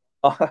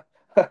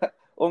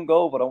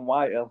 Hungover on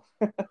Whitehill.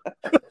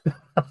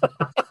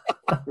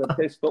 I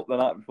pissed up the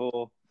night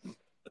before.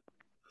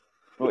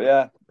 But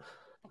yeah.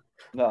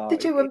 No.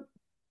 Did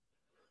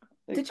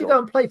you go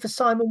and play for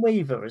Simon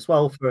Weaver as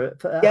well for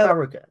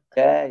Harrogate?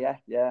 Yeah.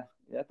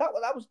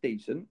 That was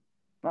decent.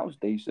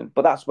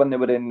 But that's when they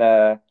were in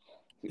the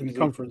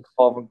conference.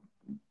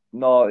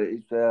 No,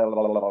 it's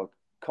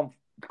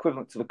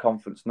equivalent to the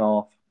Conference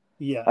North.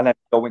 Yeah. And then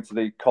go into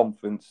the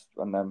conference,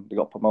 and then they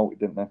got promoted,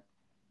 didn't they?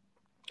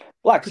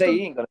 Like I say,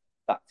 he ain't got a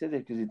sack, is he?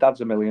 Because his dad's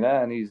a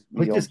millionaire, and he's.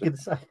 We're just going to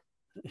say,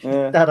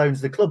 Dad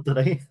owns the club,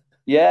 doesn't he?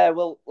 Yeah,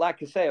 well,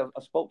 like I say,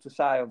 I spoke to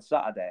Si on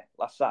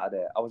last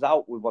Saturday. I was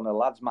out with one of the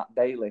lads, Matt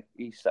Daly.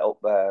 He set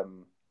up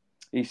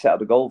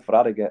the goal for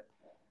Harrogate,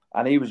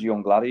 and he was a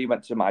young lad. He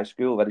went to my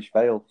school,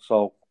 Edishvale.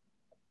 So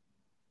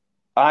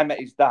I met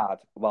his dad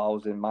while I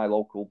was in my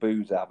local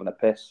boozer having a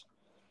piss,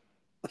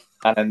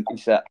 and then he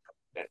said,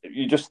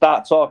 "You just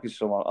start talking to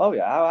someone. Oh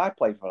yeah, I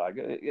played for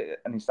Harrogate,"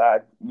 and he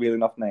started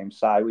reeling off names: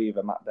 Si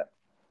Weaver, Matt Daly.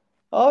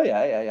 Oh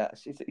yeah.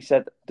 He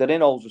said they're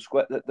in Olds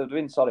Square. They're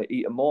in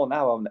Eaton Moor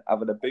now,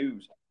 having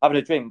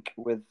a drink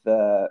with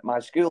my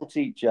school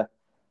teacher.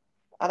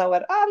 And I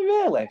went,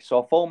 really?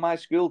 So I phoned my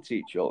school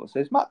teacher up and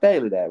says, Matt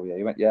Daly there with you?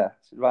 He went, yeah. I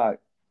said, right,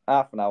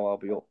 half an hour I'll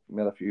be up.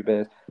 We had a few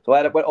beers. So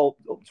I went up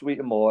to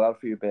Eaton Moor, had a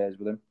few beers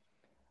with him,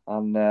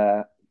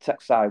 and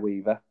text Si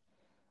Weaver.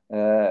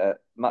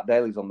 Matt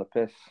Daly's on the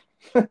piss.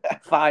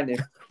 Find him.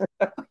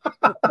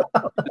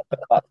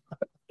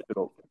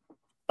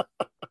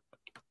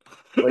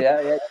 Well,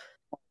 yeah.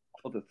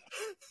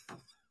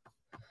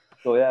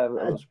 So yeah,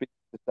 I'll speak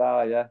to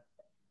Star, yeah.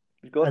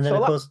 Good. And then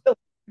so of course, still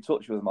in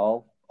touch with them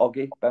all.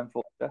 Oggy, Ben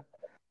Foster.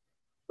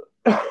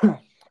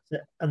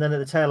 And then at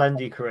the tail end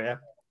of your career,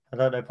 I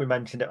don't know if we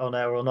mentioned it on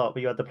air or not,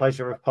 but you had the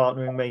pleasure of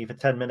partnering me for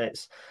 10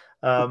 minutes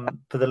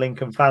for the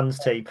Lincoln fans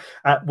team.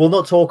 We'll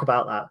not talk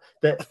about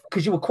that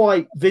because you were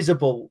quite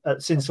visible at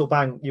Sincil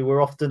Bank. You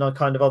were often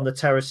kind of on the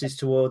terraces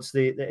towards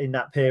in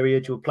that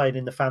period. You were playing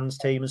in the fans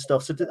team and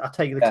stuff. So I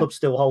take it the club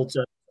still holds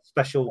a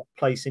special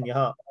place in your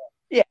heart.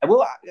 Yeah,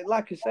 well,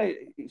 like I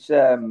say, it's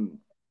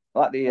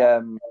like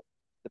the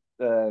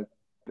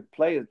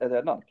players,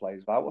 not the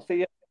players, but what's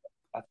the?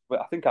 I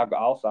think I've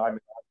got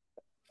Alzheimer's.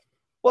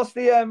 What's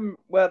the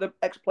where the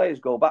ex-players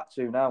go back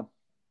to now?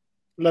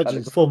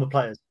 Legends, the former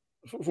players.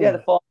 Yeah, the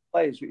former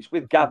players. It's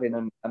with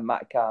Gavin and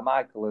Matty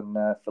Carmichael and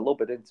Phil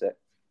Hubbard, isn't it?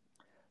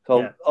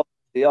 So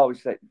they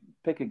always say,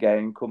 pick a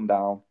game, come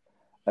down.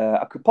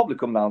 I could probably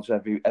come down to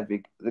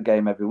the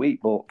game every week,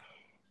 but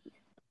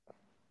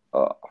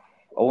I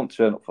wouldn't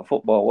turn up for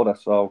football, would I?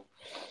 So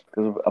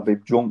because I'd be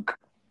drunk.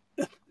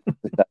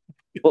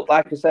 But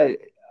like I say,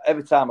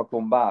 every time I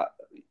come back,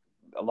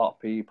 a lot of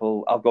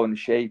people, I'll go in the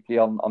shaky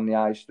on the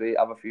high street,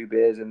 have a few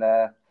beers in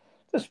there,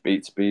 just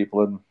speak to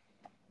people,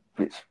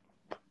 and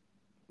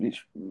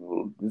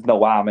there's no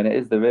harm in it,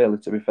 is there really,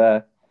 to be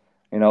fair?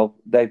 You know,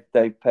 they've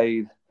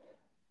paid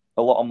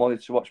a lot of money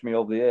to watch me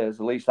over the years.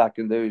 The least I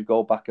can do is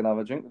go back and have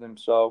a drink with them.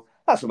 So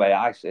that's the way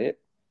I see it.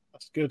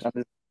 That's good.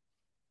 And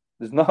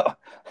there's not,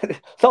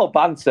 it's all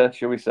banter,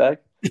 shall we say.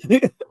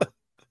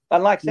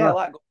 And like I say, I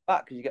like going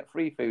back because you get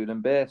free food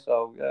and beer.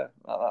 So yeah,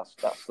 that's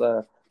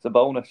it's a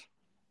bonus.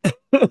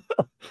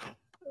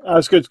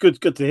 That's good.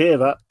 Good to hear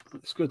that.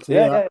 It's good to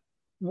hear that.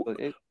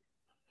 Yeah.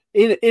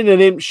 In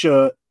an imp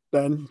shirt,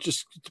 then,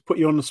 just to put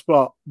you on the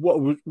spot,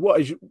 what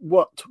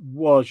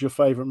was your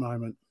favourite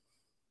moment?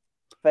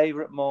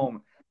 Favourite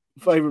moment.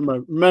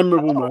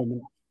 Memorable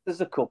moment.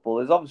 There's a couple.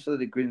 There's obviously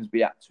the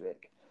Grimsby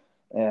hat-trick.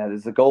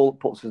 There's the goal that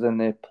puts us in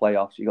the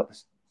playoffs. You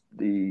got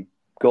the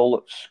goal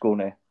at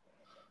Scunny.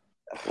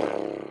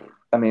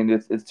 I mean,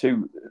 there's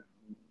two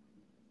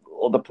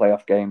other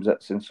playoff games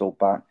at Sincil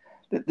Bank.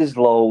 There's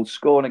loads.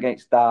 Scoring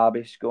against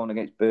Derby, scoring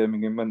against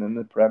Birmingham, and in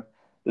the Prem.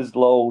 There's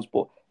loads.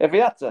 But if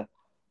you had to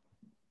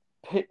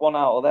pick one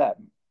out of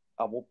them,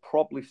 I will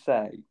probably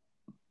say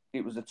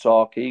it was a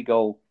Torquay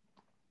goal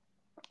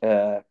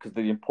because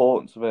the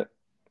importance of it.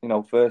 You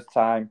know, first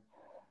time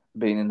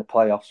being in the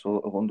playoffs for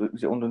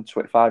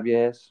 125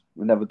 years.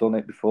 We've never done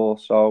it before,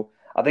 so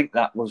I think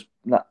that's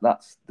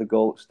the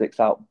goal that sticks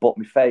out. But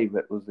my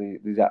favourite was the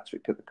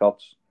hat-trick at the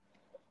Cods.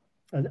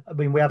 And I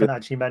mean, we haven't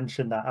actually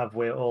mentioned that, have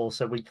we, at all?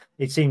 So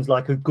it seems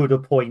like a good a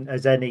point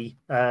as any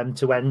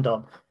to end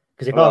on.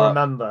 Because if I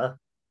remember,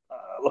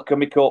 look at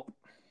me cup.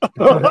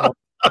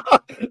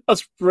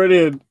 That's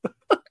brilliant.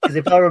 Because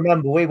if I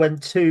remember, we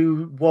went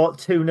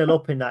 2-0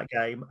 up in that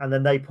game, and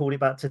then they pulled it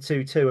back to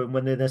 2-2. And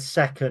within a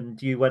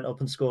second, you went up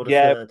and scored a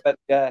third.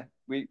 Yeah,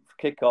 we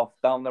kick off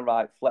down the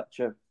right.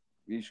 Fletcher,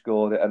 you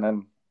scored it, and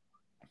then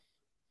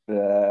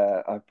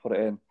I put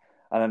it in.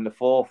 And then the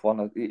fourth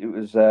one, it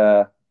was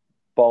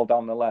ball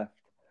down the left.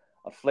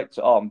 I flicked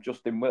it on.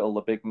 Justin Whittle,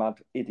 the big mad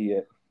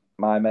idiot,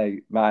 my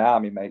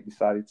army mate,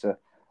 decided to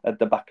at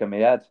the back of my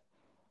head.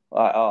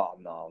 Like, oh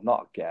no,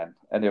 not again.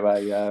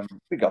 Anyway,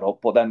 we got up,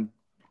 but then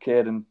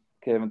Kieran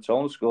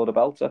Toner scored a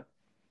belter.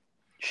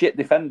 Shit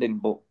defending,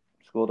 but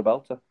scored a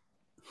belter.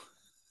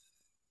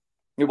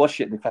 It was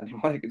shit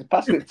defending. He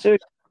passed it to, I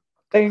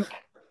think.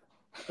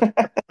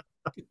 But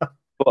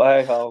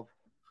hey ho.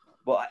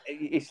 But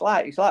it's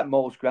like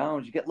most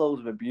grounds. You get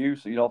loads of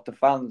abuse, off the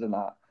fans and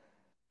that.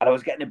 And I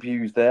was getting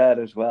abused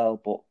there as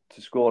well. But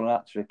to score an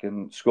hat-trick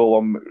and score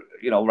on,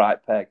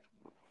 right peg,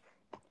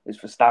 it's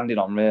for standing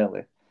on,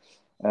 really.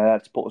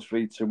 To put us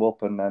 3-2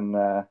 up and then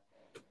to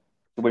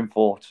win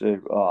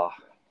 4-2. Oh,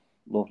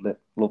 loved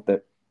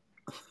it.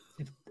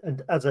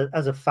 And as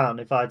a fan,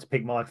 if I had to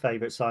pick my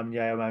favourite Simon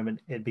Yeo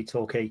moment, it'd be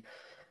Torquay,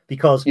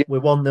 because we're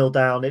 1-0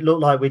 down. It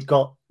looked like we'd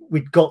got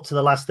to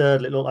the last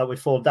third. It looked like we'd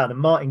fallen down. And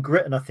Martin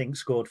Gritton, I think,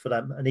 scored for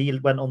them, and he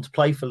went on to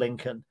play for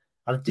Lincoln.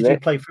 And did you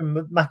play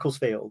from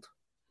Macclesfield?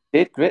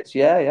 Did Grits?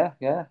 Yeah.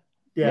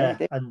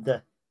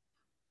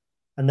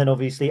 And then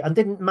obviously, and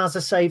didn't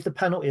Mazza save the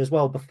penalty as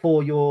well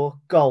before your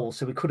goal?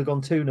 So we could have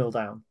gone 2-0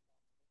 down.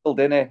 Well,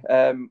 didn't he?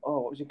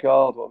 What was he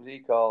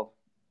called?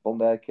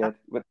 Bunday kid.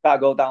 We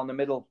can't go down the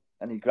middle.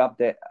 And he grabbed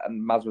it,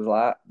 and Maz was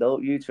like,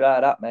 "Don't you try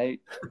that,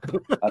 mate."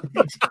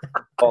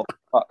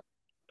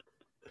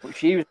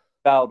 She was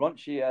proud, wasn't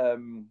she?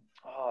 The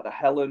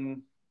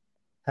Helen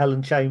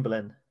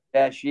Chamberlain.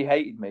 Yeah, she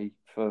hated me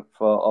for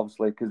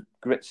obviously because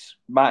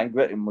Martin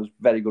Gritton was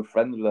very good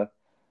friends with her,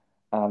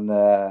 and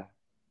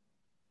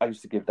I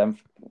used to give them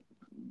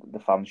the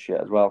fan shit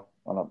as well.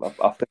 And I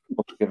think I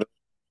must give it.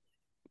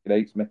 It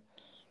hates me.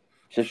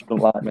 She just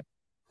don't like me.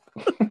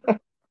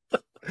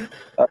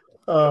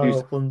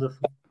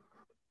 Wonderful.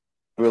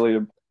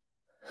 Brilliant.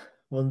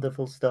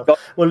 Wonderful stuff.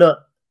 Well, look.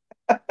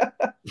 I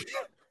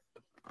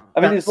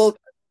mean, there's loads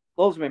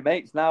of my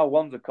mates now.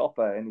 One's a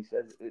copper, and he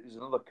says there's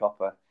another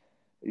copper.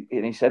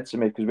 And he said to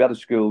me, because we had a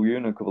school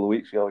reunion a couple of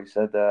weeks ago, he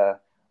said,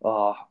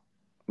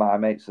 my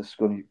mate's a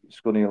scunny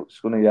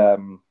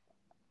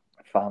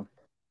fan.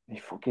 He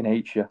fucking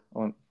hates you. I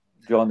went,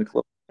 join the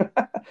club.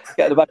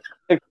 Get the back.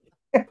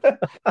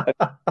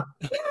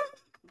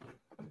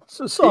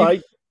 So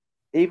sorry.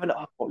 Even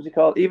what was he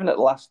called? Even at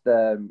last,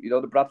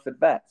 the Bradford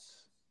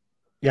Vets.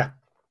 Yeah.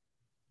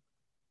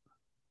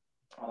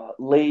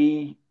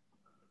 Lee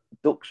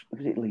Duxbury.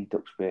 Was it Lee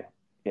Duxbury?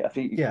 Yeah, I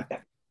think. Yeah.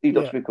 Lee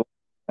Duxbury. Yeah.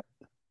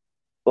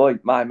 Boy,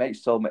 my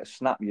mates told me to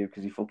snap you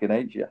because he fucking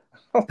hates you.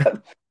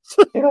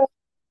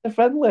 They're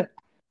friendly.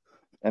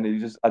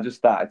 And I just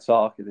started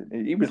talking.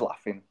 He was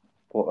laughing,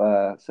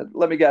 but said,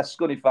 "Let me get a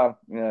Scunny fan."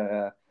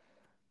 Yeah.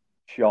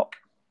 Shock.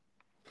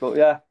 But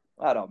yeah,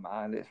 I don't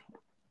mind it.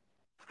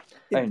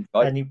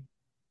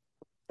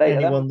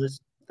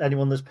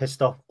 Anyone that's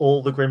pissed off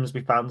all the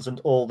Grimsby fans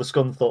and all the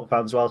Scunthorpe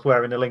fans whilst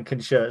wearing a Lincoln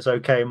shirt is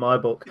okay in my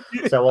book.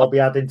 So I'll be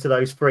adding to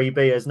those free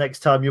beers. Next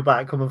time you're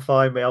back, come and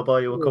find me. I'll buy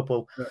you a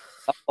couple.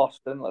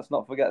 Boston, let's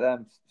not forget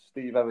them.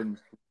 Steve Evans.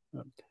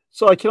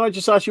 Sorry, can I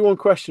just ask you one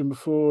question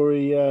before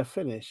we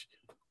finish?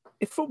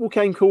 If football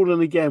came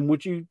calling again,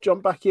 would you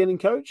jump back in and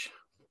coach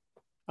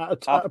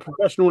at a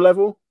professional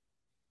level?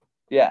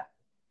 Yeah,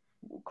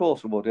 of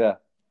course I would. Yeah.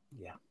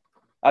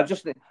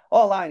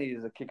 All I need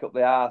is a kick up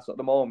the arse at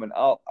the moment.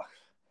 I'll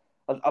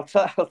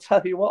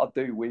tell you what I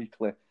do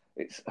weekly.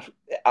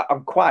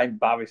 I'm quite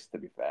embarrassed, to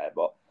be fair,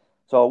 but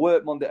so I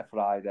work Monday to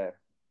Friday.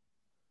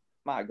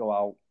 Might go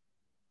out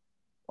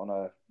on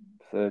a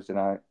Thursday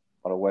night,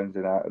 on a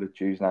Wednesday night, or a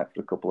Tuesday night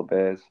for a couple of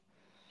beers,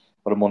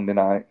 or a Monday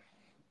night.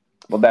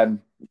 But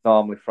then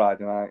normally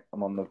Friday night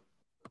I'm on the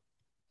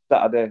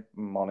Saturday.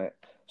 I'm on it.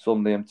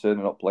 Sunday I'm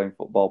turning up playing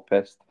football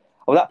pissed.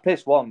 I was that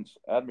pissed once.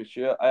 I had my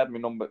shirt. I had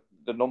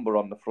the number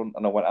on the front,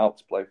 and I went out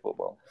to play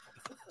football.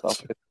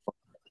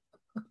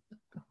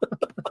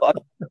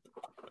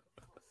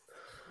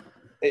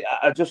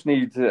 I just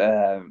need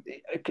to.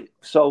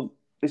 So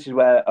this is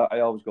where I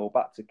always go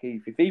back to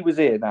Keith. If he was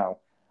here now,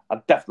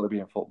 I'd definitely be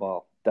in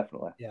football.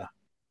 Definitely. Yeah.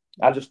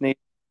 I just need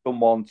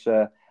someone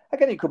to.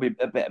 Again, it could be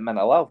a bit of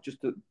mental health,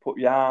 just to put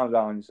your arms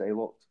around and say,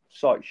 "Look,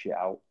 sort your shit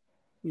out."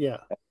 Yeah.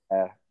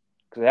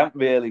 Because I haven't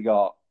really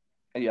got.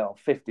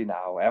 50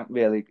 now. I haven't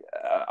really.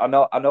 I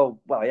know.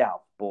 Well, I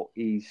have, but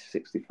he's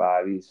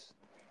 65.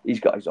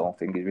 He's got his own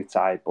thing. He's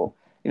retired, but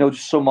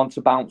just someone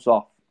to bounce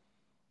off.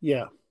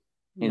 Yeah.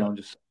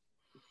 Just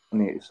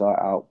need to sort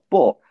it out.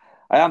 But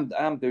I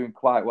am doing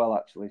quite well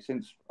actually.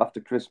 Since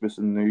after Christmas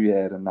and New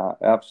Year and that,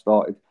 I have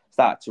started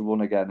to run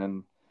again,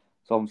 and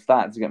so I'm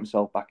starting to get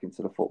myself back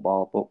into the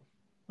football. But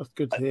that's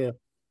good to hear.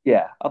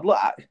 Yeah,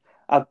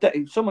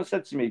 if someone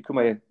said to me, "Come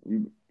here,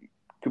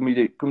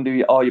 come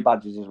do all your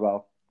badges as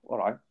well." All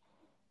right,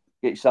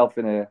 get yourself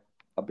in here.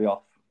 I'll be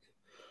off.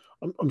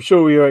 I'm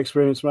sure your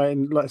experience, mate,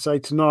 and let's say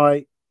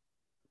tonight,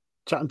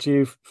 chatting to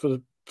you for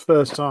the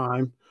first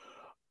time,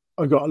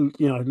 I got a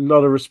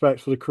lot of respect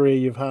for the career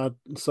you've had.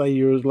 Say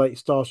you're a late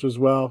starter as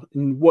well,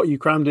 and what you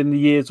crammed in the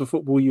years of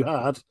football you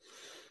had,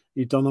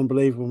 you've done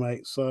unbelievable,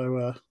 mate.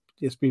 So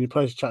it's been a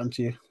pleasure chatting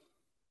to you.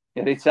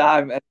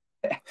 Anytime,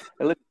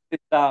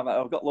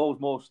 I've got loads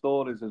more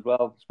stories as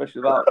well,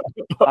 especially about.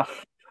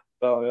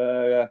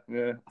 Yeah.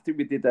 I think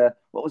we did.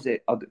 What was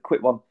it? A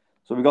quick one.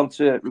 So we're going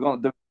to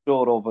do a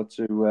tour over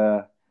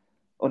to.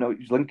 Oh no, it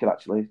was Lincoln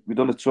actually. We've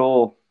done a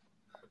tour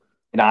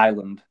in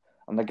Ireland,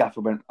 and the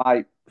gaffer went,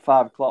 right,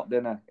 5 o'clock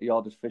dinner. He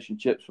orders fish and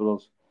chips for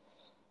us.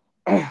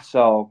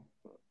 So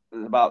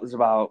there's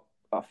about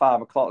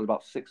 5 o'clock. There's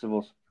about 6 of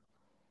us.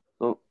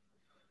 So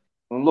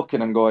I'm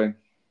looking and going,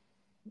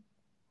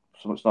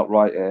 something's not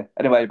right here.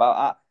 Anyway, about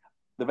that,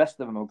 the rest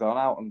of them have gone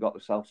out and got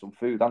themselves some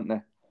food, haven't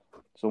they?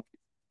 So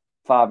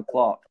 5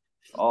 o'clock,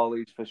 all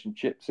these fish and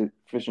chips and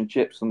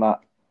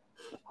that.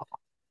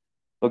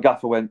 The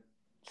gaffer went,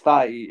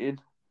 start eating.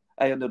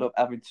 I ended up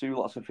having 2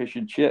 lots of fish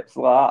and chips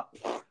like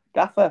that.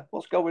 Gaffer,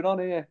 what's going on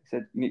here? He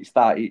said, you need to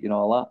start eating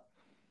all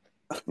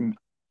that.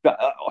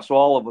 So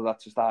all of us had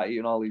to start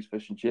eating all these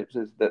fish and chips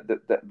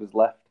that was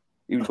left.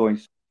 He was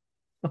going,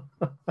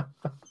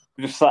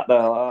 we just sat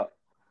there like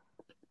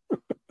that.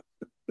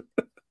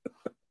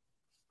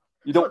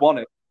 You don't want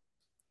it,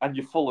 and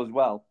you're full as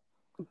well.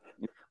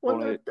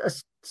 Wasn't there a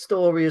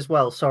story as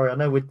well? Sorry, I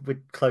know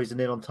we're closing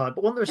in on time,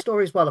 but wasn't there a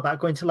story as well about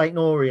going to Lake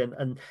Norrie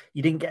and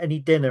you didn't get any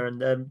dinner,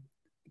 and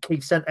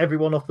Keith sent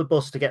everyone off the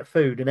bus to get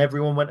food, and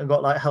everyone went and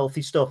got like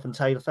healthy stuff, and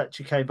Taylor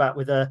Fletcher came back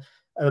with a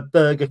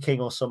Burger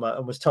King or something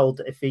and was told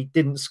that if he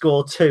didn't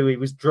score 2, he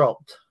was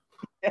dropped.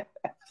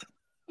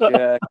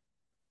 Yeah.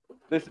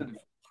 Listen,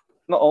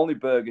 not only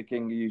Burger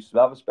King you used to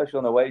have, especially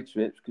on away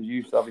trips, because you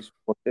used to have his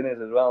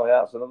dinners as well. Yeah,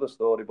 that's another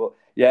story. But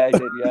yeah, he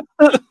did. Yeah,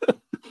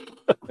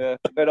 yeah.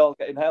 We're all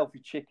getting healthy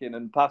chicken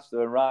and pasta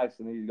and rice,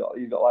 and he's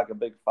got like a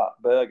big fat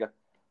burger.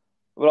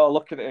 We're all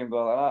looking at him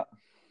going like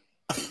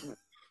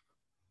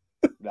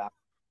that.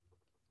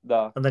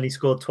 No. And then he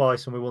scored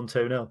twice, and we won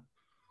 2-0.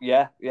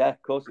 Yeah,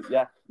 of course.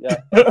 Yeah.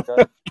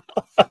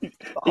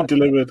 He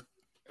delivered.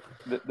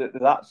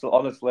 That's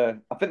honestly,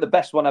 I think the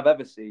best one I've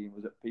ever seen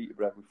was at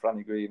Peterborough with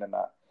Franny Green and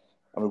that.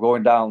 And we're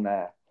going down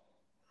there,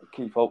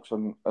 Keith Oakes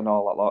and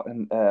all that lot.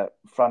 And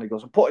Franny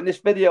goes, I'm putting this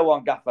video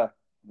on, Gaffer.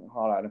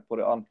 All right, I put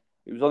it on.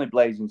 It was only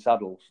Blazing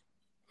Saddles.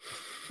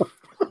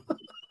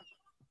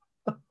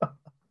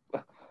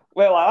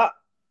 Well, like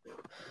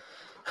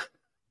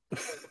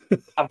that.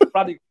 And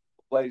Franny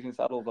Blazing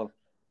Saddles on.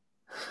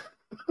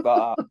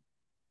 But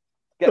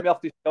get me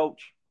off this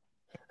coach.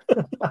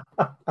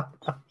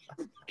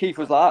 Keith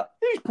was like,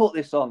 who's put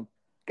this on?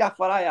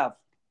 Gaffer, I have.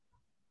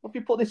 What have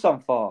you put this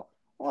on for?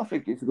 Well, I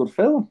think it's a good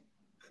film.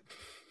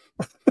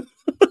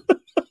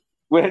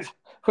 we're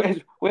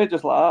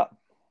just like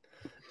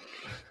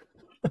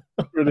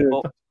that.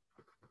 Brilliant.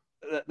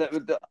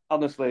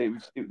 Honestly,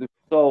 it was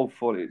so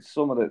funny.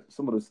 Some of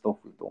the stuff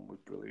we've done was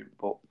brilliant,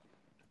 but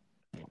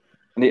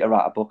I need to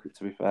write a book,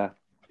 to be fair.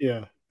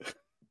 Yeah.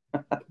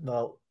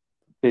 Well,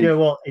 you know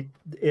what? It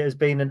has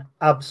been an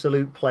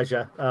absolute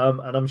pleasure.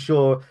 And I'm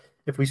sure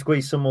if we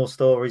squeeze some more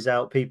stories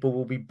out, people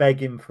will be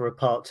begging for a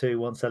part 2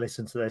 once they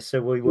listen to this.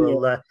 So we will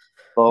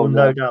we'll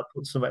no doubt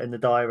put something in the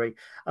diary.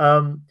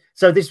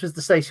 So this was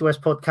the Stacey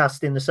West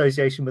podcast in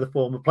association with the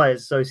Former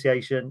Players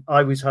Association.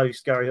 I was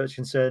host Gary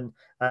Hutchinson.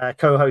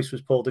 Co-host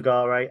was Paul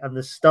Degare. And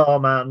the star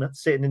man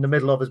sitting in the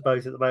middle of us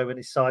both at the moment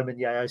is Simon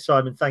Yeo.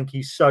 Simon, thank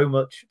you so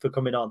much for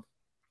coming on.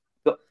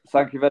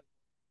 Thank you very much.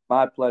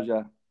 My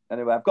pleasure.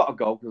 Anyway, I've got to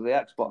go because the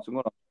Xbox. I'm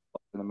going to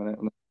in a minute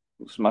and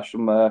smash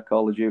some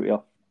Call of Duty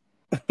off.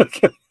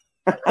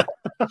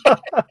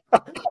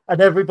 And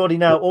everybody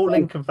now, all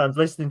Lincoln fans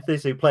listening to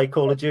this who play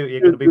Call of Duty,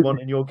 are going to be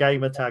wanting your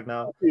gamer tag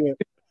now. Yeah.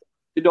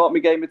 You know what my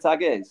gamer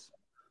tag is?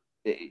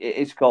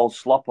 It's called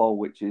Sloppo,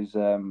 which is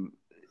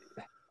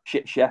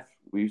shit chef.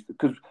 We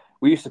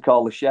used to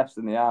call the chefs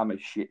in the army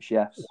shit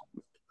chefs.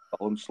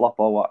 Call them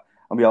Sloppo,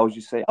 and we always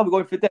just say, "Oh, we're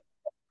going for dinner."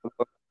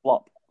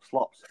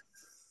 Slops.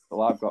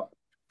 So I've got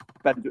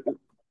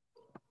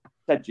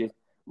Sedgy.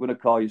 We're going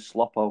to call you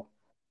Sloppo.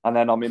 And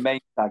then on my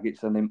main tag,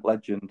 it's an imp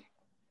legend.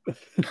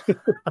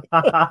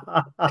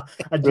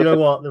 And you know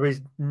what? There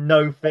is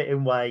no more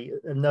fitting way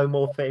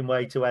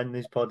to end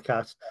this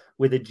podcast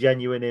with a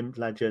genuine imp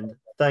legend.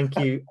 Thank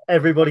you,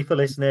 everybody, for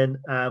listening,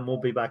 and we'll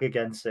be back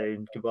again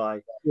soon.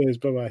 Goodbye. Yes,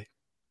 bye-bye.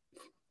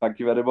 Thank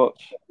you very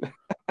much.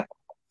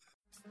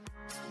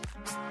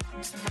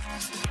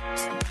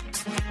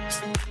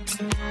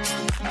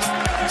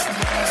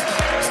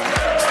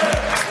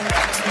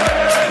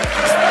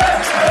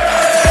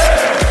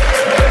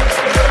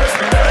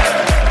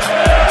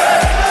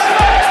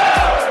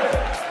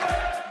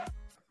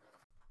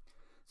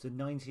 It's the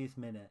 90th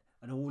minute,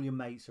 and all your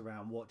mates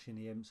around watching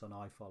the Imps on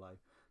iFollow.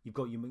 You've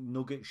got your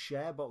McNugget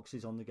share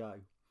boxes on the go.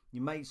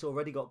 Your mate's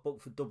already got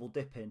booked for double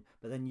dipping,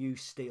 but then you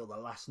steal the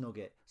last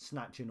nugget,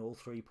 snatching all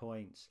 3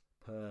 points.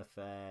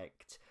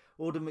 Perfect.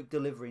 Order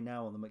McDelivery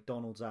now on the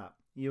McDonald's app.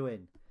 You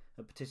in?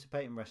 At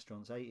participating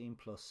restaurants, 18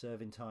 plus,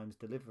 serving times,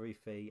 delivery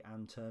fee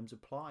and terms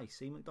apply.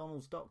 See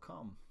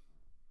mcdonalds.com.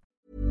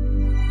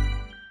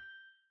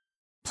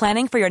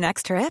 Planning for your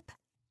next trip?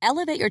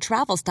 Elevate your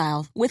travel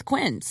style with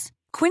Quince.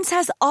 Quince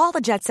has all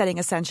the jet-setting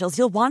essentials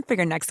you'll want for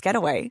your next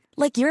getaway,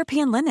 like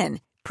European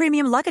linen,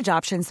 premium luggage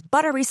options,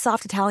 buttery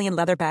soft Italian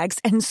leather bags,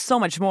 and so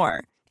much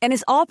more. And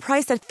is all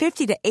priced at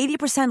 50 to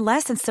 80%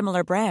 less than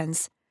similar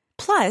brands.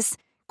 Plus,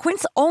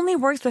 Quince only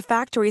works with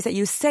factories that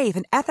use safe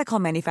and ethical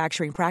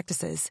manufacturing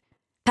practices.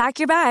 Pack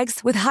your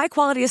bags with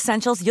high-quality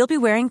essentials you'll be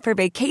wearing for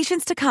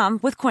vacations to come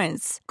with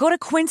Quince. Go to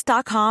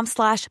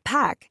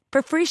quince.com/pack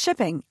for free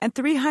shipping and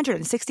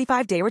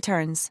 365-day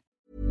returns.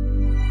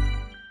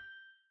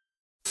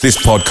 This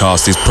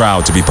podcast is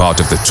proud to be part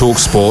of the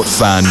TalkSport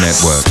Fan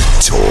Network.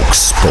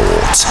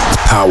 TalkSport.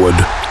 Powered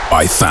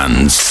by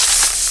fans.